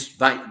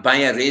buy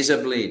a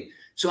razor blade?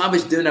 So I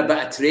was doing a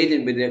bit of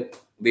trading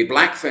with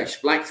Blackfish.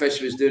 Blackfish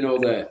was doing all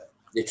the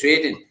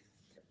trading.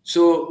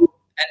 So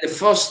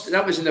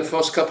that was in the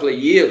first couple of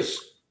years.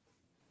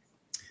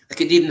 I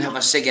could even have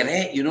a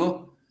cigarette, you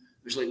know.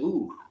 It was like,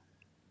 ooh.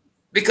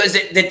 Because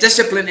the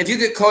discipline, if you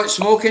get caught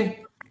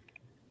smoking,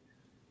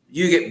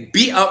 you get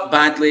beat up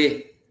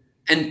badly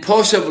and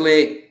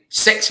possibly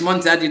 6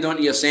 months added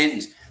onto your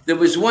sentence. There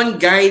was one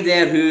guy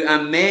there who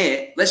I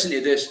met, listen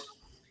to this,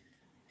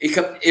 he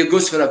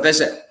goes for a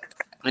visit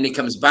and he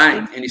comes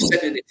back and he's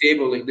sitting at the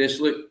table like this,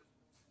 look.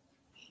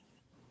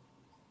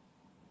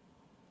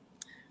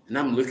 And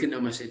I'm looking at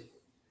him, I said,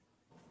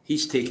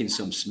 he's taking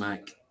some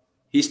smack.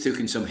 He's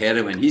taking some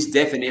heroin. He's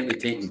definitely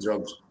taking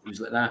drugs. He was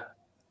like that.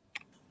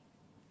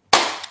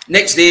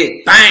 Next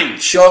day, bang,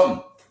 shot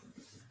him.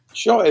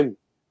 Shot him?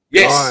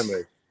 Yes.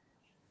 Blimey.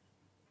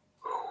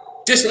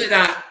 Just like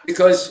that,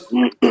 because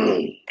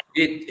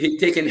he'd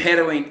taken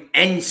heroin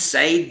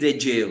inside the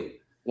jail.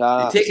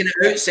 Taking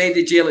it outside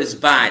the jail is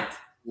bad.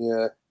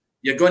 Yeah.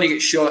 you're going to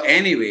get shot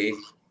anyway.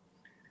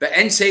 But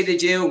inside the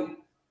jail,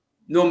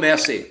 no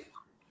mercy.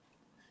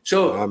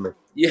 So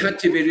you had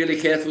to be really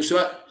careful. So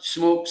I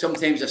smoked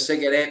sometimes a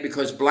cigarette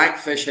because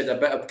Blackfish had a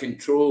bit of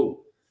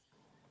control.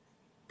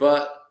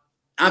 But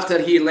after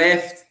he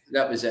left,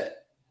 that was it.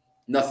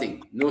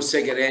 Nothing. No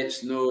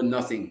cigarettes, no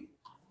nothing.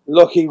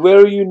 Lockie, where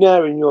are you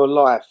now in your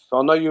life?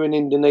 I know you're in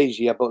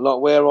Indonesia, but like,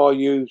 where are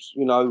you?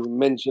 You know,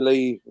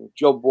 mentally,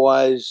 job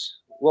wise.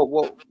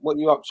 What are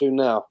you up to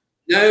now?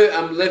 Now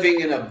I'm living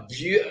in a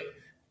beautiful.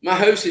 My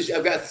house is.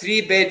 I've got a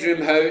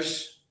 3-bedroom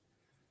house.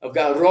 I've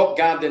got a rock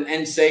garden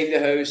inside the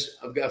house.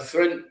 I've got a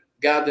front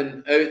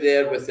garden out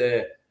there with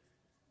a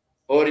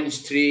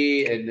orange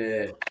tree and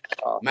a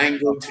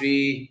mango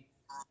tree.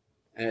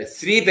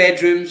 3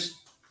 bedrooms.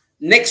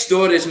 Next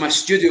door is my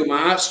studio,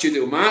 my art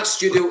studio. My art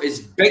studio is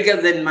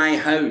bigger than my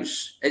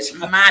house. It's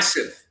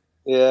massive.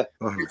 Yeah.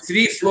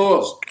 3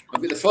 floors.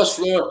 I've got the first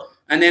floor,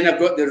 and then I've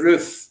got the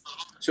roof.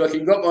 So I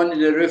can go up onto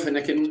the roof and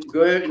I can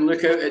go out and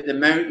look out at the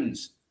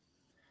mountains.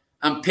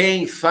 I'm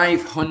paying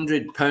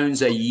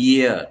 £500 a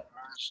year.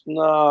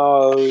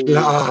 No.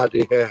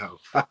 Bloody hell.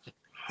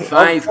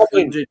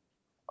 500.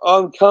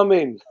 I'm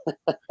coming.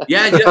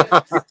 Yeah,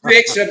 2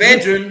 extra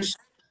bedrooms.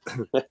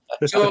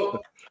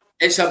 So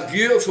it's a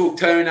beautiful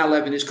town I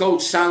live in. It's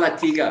called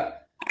Salatiga.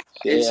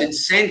 It's in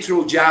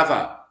central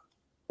Java.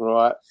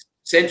 Right.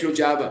 Central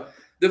Java.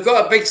 They've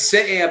got a big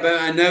city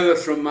about an hour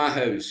from my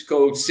house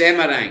called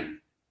Semarang.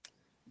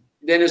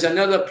 Then there's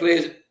another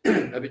place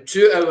about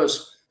 2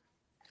 hours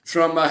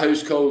from my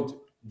house called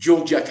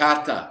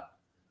Yogyakarta,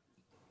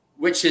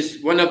 which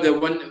is one of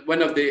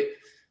the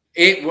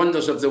 8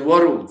 wonders of the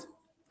world.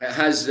 It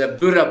has the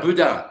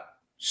Buddha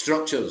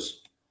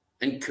structures,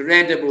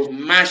 incredible,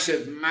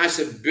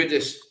 massive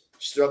Buddhist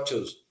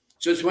structures.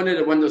 So it's one of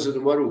the wonders of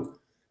the world.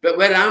 But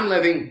where I'm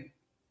living,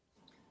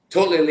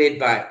 totally laid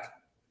back.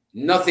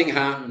 Nothing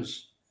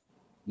happens.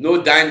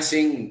 No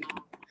dancing.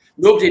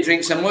 Nobody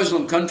drinks. A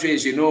Muslim country,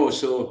 as you know,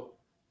 so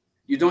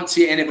you don't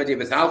see anybody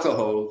with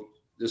alcohol.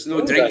 There's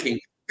no drinking.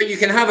 But you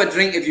can have a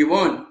drink if you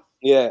want.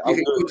 Yeah. You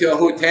can go to a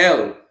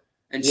hotel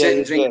and sit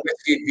and drink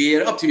whiskey,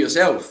 beer, up to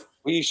yourself.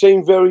 Well, you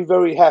seem very,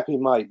 very happy,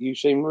 mate. You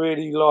seem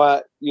really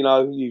like, you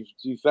know,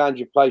 you found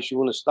your place. You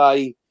want to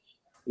stay.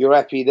 You're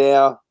happy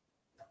there.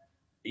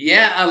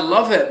 Yeah, I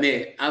love it,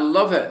 mate. I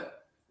love it.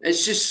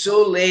 It's just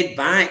so laid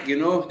back, you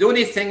know. The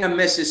only thing I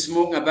miss is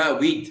smoking a bit of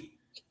weed.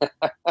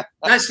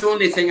 That's the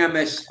only thing I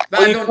miss. But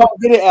well, you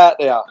can't get it out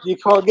there. You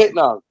can't get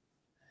none.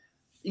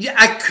 Yeah,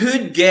 I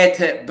could get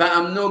it, but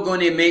I'm not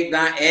going to make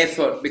that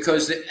effort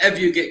because if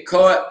you get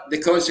caught, the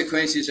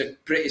consequences are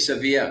pretty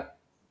severe.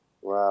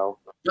 Wow.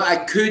 But I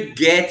could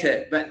get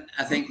it, but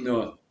I think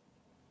no.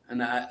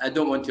 And I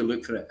don't want to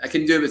look for it. I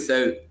can do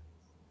without.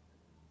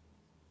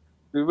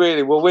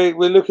 Really? Well, we're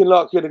looking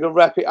like we're going to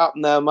wrap it up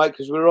now, mate,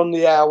 because we're on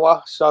the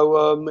hour.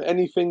 So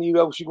anything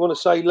else you want to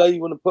say, Lee,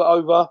 you want to put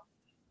over?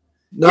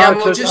 No, yeah,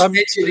 well, just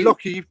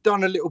Lockie, you've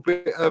done a little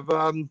bit of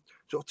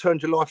sort of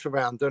turned your life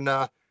around, and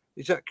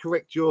is that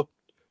correct? You're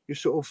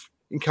sort of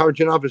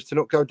encouraging others to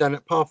not go down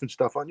that path and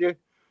stuff, aren't you?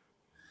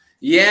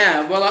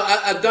 Yeah, well,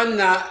 I've done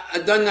that.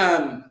 I've done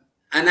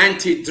an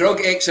anti-drug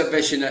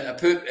exhibition. I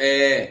put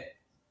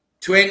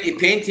 20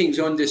 paintings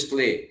on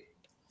display.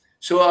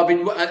 So I've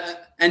been,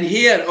 and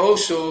here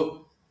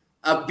also,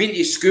 I've been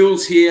to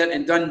schools here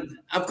and done.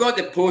 I've got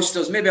the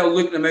posters. Maybe I'll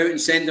look them out and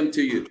send them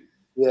to you.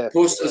 Yeah,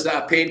 posters that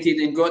I painted,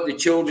 and got the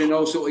children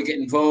also to get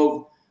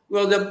involved.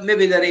 Well,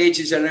 maybe their age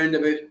is around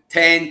about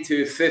 10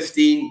 to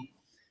 15,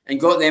 and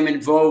got them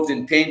involved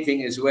in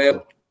painting as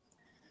well.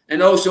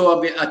 And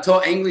also, I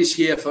taught English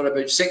here for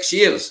about 6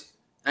 years,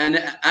 and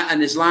at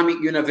an Islamic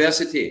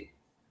university,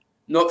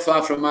 not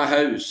far from my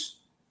house.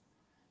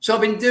 So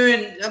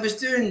I was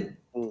doing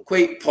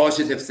quite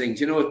positive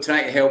things, you know,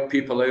 trying to help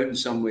people out in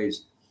some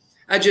ways.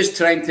 I just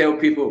try and tell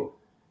people,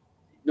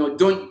 no,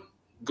 don't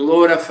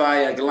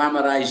glorify or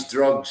glamorize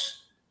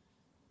drugs.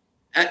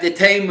 At the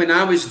time when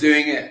I was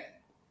doing it,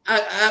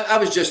 I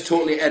was just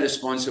totally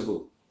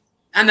irresponsible.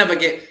 I never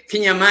get,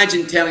 can you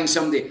imagine telling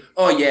somebody,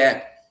 oh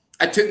yeah,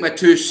 I took my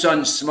 2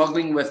 sons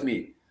smuggling with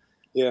me.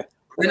 Yeah.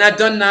 When I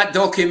done that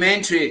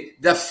documentary,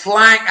 the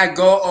flack I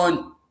got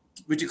on,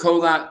 would you call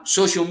that,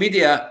 social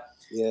media?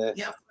 Yeah.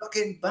 You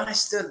fucking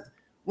bastard.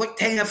 What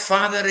kind of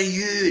father are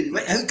you?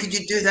 And how could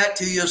you do that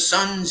to your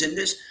sons and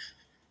this?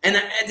 And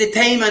at the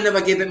time, I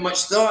never gave it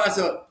much thought. I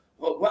thought,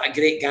 well, what a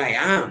great guy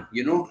I am,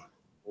 you know?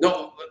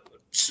 Not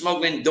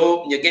smuggling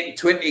dope and you're getting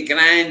 20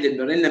 grand and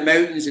we're in the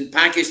mountains in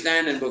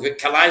Pakistan and we've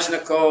got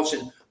Kalashnikovs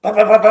and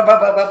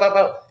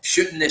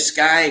shooting the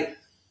sky.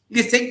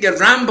 You think you're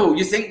Rambo,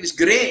 you think it's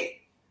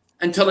great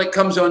until it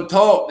comes on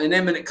top. And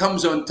then when it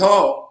comes on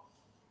top,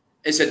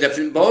 it's a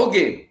different ball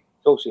game.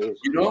 Of course it is.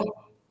 You know?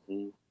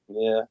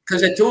 Yeah.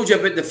 Because I told you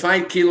about the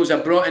 5 kilos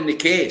I brought in the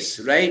case,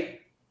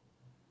 right?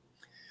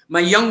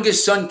 My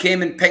youngest son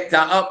came and picked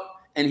that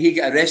up and he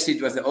got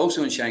arrested with it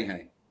also in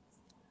Shanghai.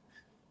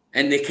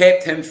 And they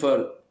kept him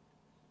for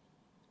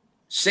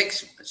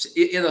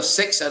either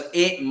 6 or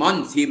 8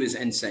 months he was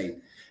inside.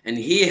 And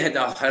he had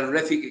a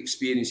horrific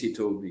experience, he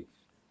told me.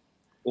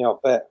 Yeah, I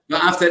bet.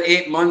 But after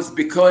 8 months,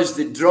 because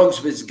the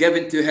drugs was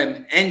given to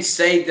him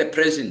inside the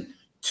prison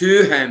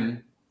to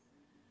him,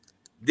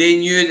 they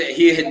knew that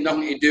he had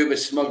nothing to do with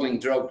smuggling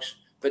drugs.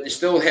 But they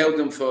still held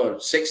him for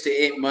 6 to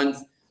 8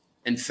 months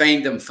and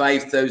fined him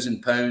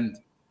 £5,000,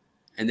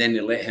 and then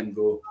they let him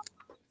go.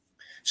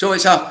 So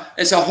it's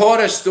a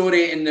horror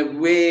story in the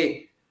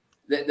way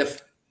that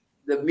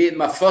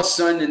my first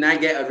son and I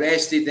get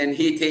arrested, then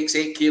he takes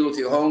 8 kilos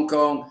to Hong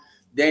Kong,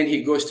 then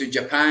he goes to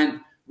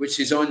Japan, which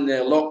is on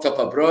the Locked Up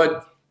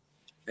Abroad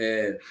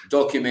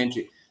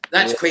documentary.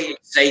 That's quite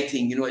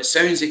exciting, you know, it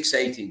sounds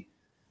exciting.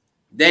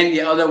 Then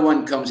the other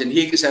one comes and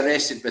he gets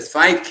arrested with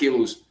 5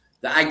 kilos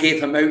that I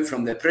gave him out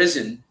from the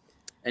prison,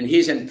 and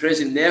he's in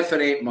prison there for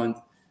 8 months.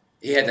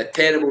 He had a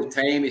terrible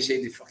time. He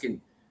said they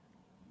fucking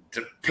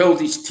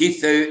pulled his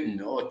teeth out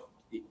and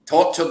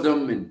tortured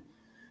them, and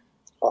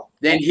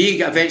then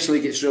he eventually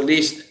gets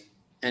released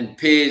and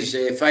pays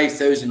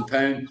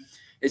 £5,000.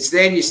 It's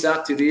then you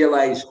start to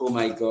realise, oh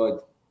my God,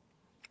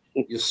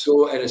 you're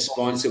so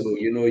irresponsible.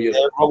 You know, you're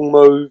wrong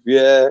move.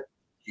 Yeah,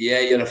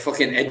 you're a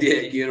fucking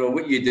idiot. You know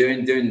what you're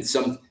doing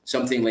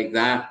something like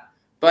that.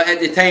 But at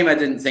the time, I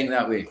didn't think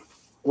that way.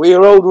 Well,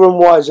 you're older and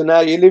wiser now.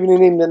 You're living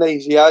in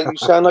Indonesia. You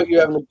sound like you're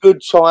having a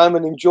good time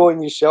and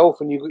enjoying yourself,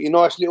 and you've got your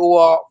nice little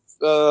art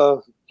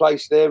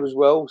place there as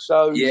well.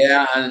 So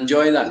yeah, I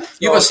enjoy that.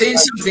 You were saying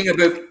something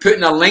about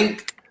putting a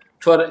link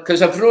for it,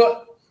 because I've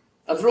wrote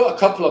a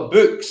couple of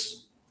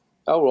books.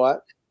 All right.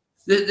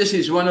 This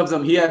is one of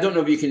them here. I don't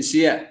know if you can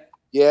see it.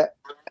 Yeah.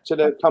 So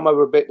they come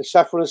over a bit. The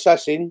Saffron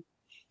Assassin.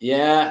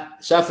 Yeah,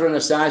 Saffron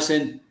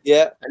Assassin.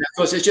 Yeah. And of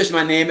course, it's just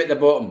my name at the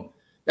bottom.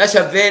 That's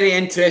a very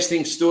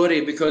interesting story,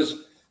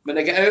 because when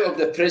I got out of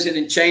the prison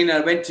in China,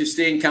 I went to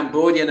stay in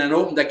Cambodia and I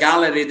opened a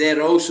gallery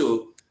there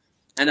also.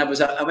 And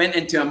I went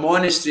into a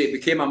monastery,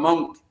 became a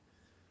monk,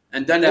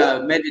 and done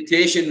a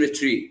meditation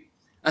retreat.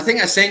 I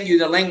think I sent you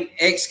the link.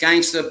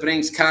 Ex-gangster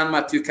brings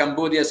karma to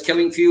Cambodia's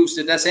killing fields.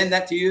 Did I send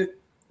that to you?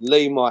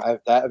 Lee might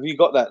have that. Have you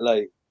got that,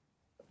 Lee?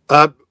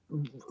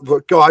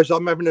 Guys,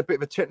 I'm having a bit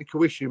of a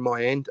technical issue on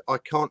my end. I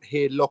can't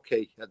hear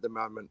Lockie at the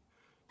moment.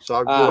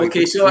 So Roy,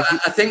 okay, so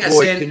I think Roy,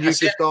 I sent. Can you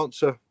just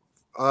answer?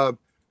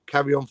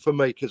 Carry on for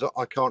me, because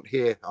I can't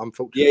hear.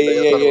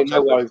 Unfortunately. Yeah.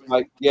 No worries,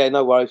 mate. Yeah,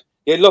 no worries.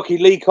 Yeah, Lockie,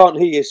 Lee can't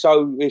hear you,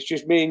 so it's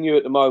just me and you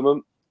at the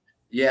moment.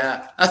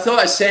 Yeah, I thought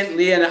I sent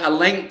Lee a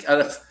link,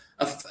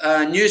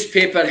 a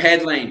newspaper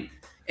headline: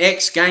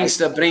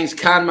 "Ex-gangster brings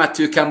karma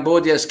to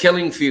Cambodia's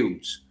killing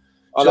fields."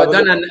 So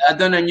I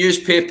done a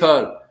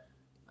newspaper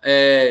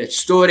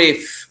story,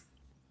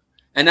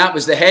 and that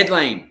was the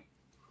headline.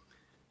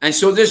 And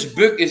so this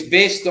book is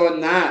based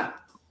on that,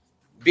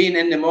 being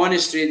in the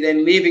monastery,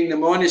 then leaving the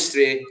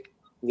monastery,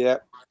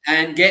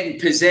 and getting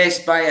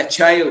possessed by a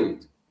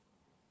child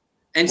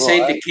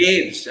inside the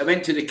caves. I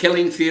went to the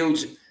killing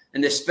fields,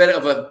 and the spirit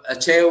of a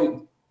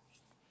child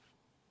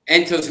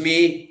enters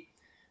me,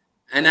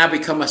 and I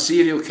become a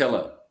serial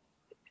killer.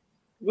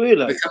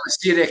 Really? I become a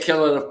serial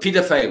killer of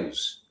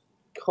paedophiles.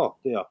 God,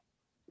 yeah.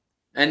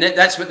 And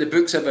that's what the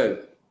book's about.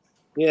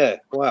 Yeah,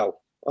 wow.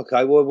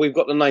 Okay, well, we've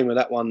got the name of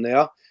that one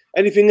now.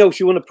 Anything else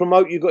you want to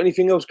promote? You got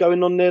anything else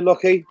going on there,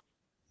 Lockie?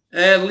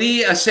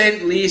 Lee, I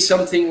sent Lee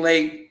something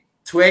like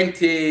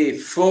 20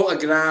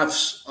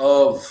 photographs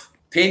of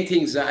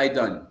paintings that I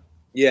done.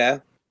 Yeah.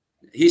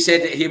 He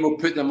said that he will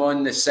put them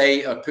on the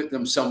site or put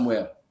them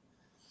somewhere.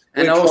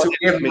 And I also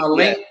gave him a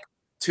link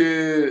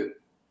to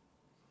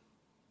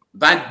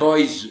Bad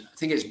Boys, I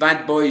think it's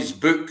Bad Boys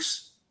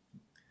Books.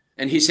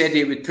 And he said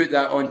he would put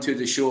that onto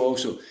the show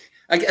also.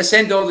 I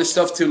send all the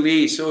stuff to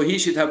Lee, so he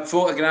should have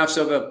photographs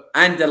of it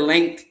and a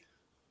link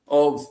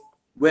of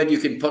where you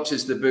can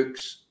purchase the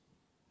books.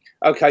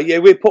 Okay, yeah,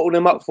 we're putting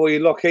them up for you,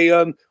 Lockie.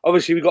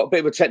 Obviously, we've got a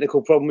bit of a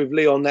technical problem with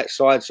Lee on that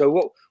side. So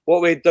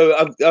what we do?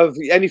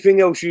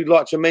 Anything else you'd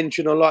like to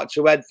mention or like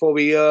to add before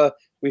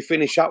we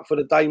finish up for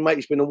the day, mate?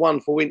 It's been a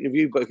wonderful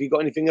interview. But if you've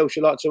got anything else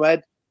you'd like to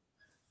add?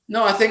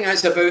 No, I think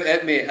that's about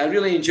it, mate. I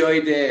really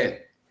enjoyed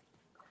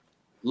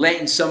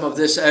letting some of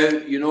this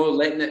out. You know,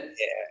 letting it.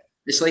 Yeah.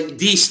 It's like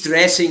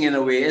de-stressing in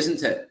a way,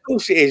 isn't it? Of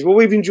course it is. Well,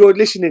 we've enjoyed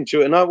listening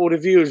to it, and I hope all the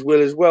viewers will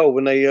as well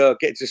when they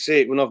get to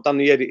see it. When I've done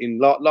the editing,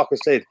 like I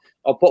said,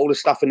 I'll put all the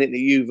stuff in it that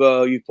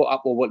you've put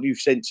up or what you've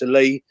sent to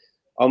Lee.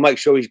 I'll make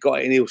sure he's got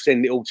it, and he'll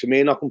send it all to me,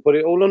 and I can put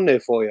it all on there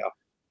for you.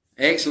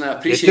 Excellent, I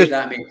appreciate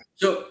that, mate.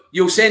 So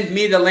you'll send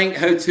me the link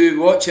how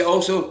to watch it,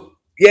 also.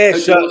 Yeah,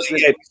 certainly.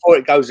 Yeah, before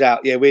it goes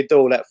out. Yeah, we'll do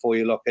all that for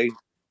you, Lockie.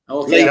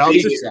 Okay, I'll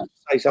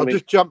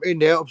just jump in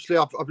there. Obviously,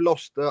 I've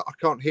lost. I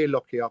can't hear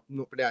Lockie. I've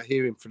not been able to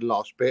hear him for the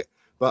last bit.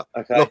 But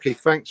Lockie,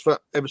 thanks for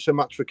ever so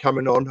much for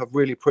coming on. I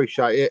really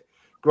appreciate it.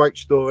 Great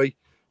story.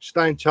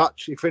 Stay in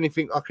touch. If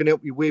anything I can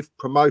help you with,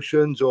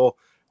 promotions or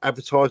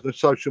advertising on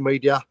social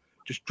media,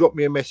 just drop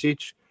me a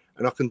message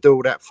and I can do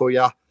all that for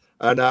you.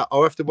 And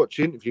I'll have to watch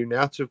the interview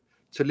now to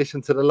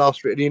listen to the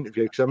last bit of the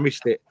interview because I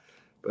missed it.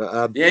 But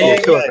sorry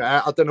about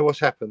that. I don't know what's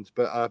happened,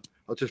 but I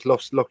just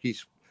lost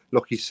Lockie's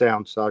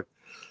sound. So.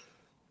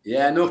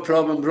 Yeah, no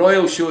problem.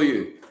 Roy will show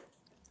you.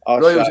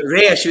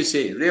 Ray, I should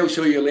say. Ray will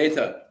show you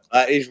later.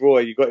 That is Roy.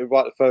 You got it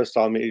right the first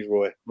time. It is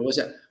Roy. What was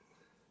it?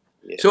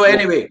 Yeah. So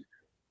anyway,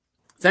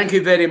 thank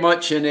you very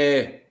much, and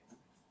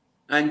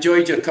I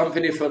enjoyed your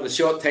company for the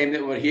short time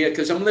that we're here,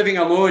 because I'm living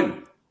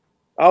alone.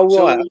 Oh,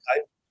 right. So,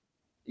 okay.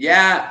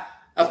 yeah,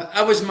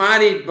 I was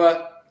married,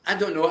 but I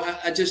don't know.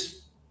 I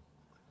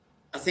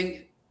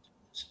think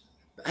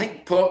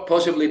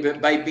possibly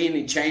by being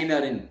in China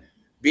and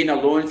being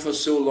alone for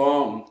so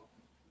long,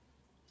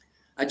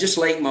 I just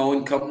like my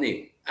own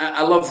company.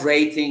 I love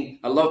writing.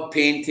 I love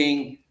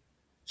painting.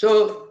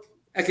 So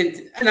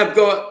and I've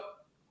got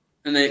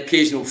an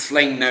occasional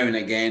fling now and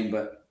again,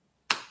 but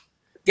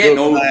getting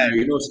old now,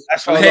 you know.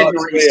 That's I'm what heading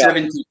on to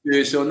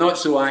 72, so not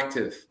so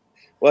active.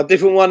 Well, a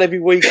different one every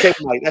weekend,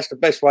 mate. That's the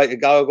best way to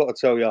go, I've got to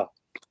tell you.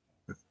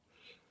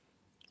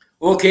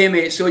 Okay,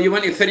 mate. So you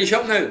want to finish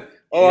up now?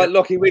 All right,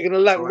 Lockie, we're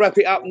going to wrap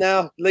it up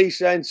now.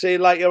 Lisa, and see you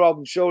later.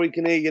 I'm sure he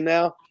can hear you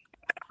now.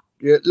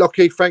 Yeah,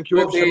 Lockie, thank you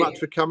ever so much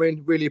for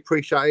coming. Really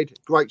appreciated.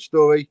 Great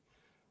story.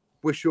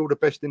 Wish you all the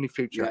best in the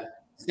future. Yeah.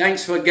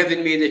 Thanks for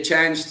giving me the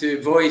chance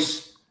to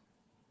voice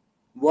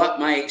what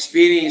my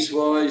experience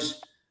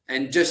was.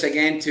 And just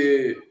again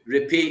to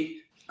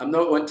repeat, I'm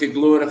not one to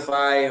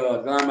glorify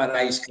or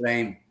glamorize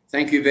crime.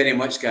 Thank you very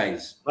much,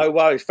 guys. No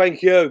worries.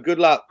 Thank you. Good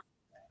luck.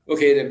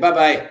 Okay, then.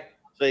 Bye-bye.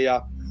 See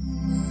ya.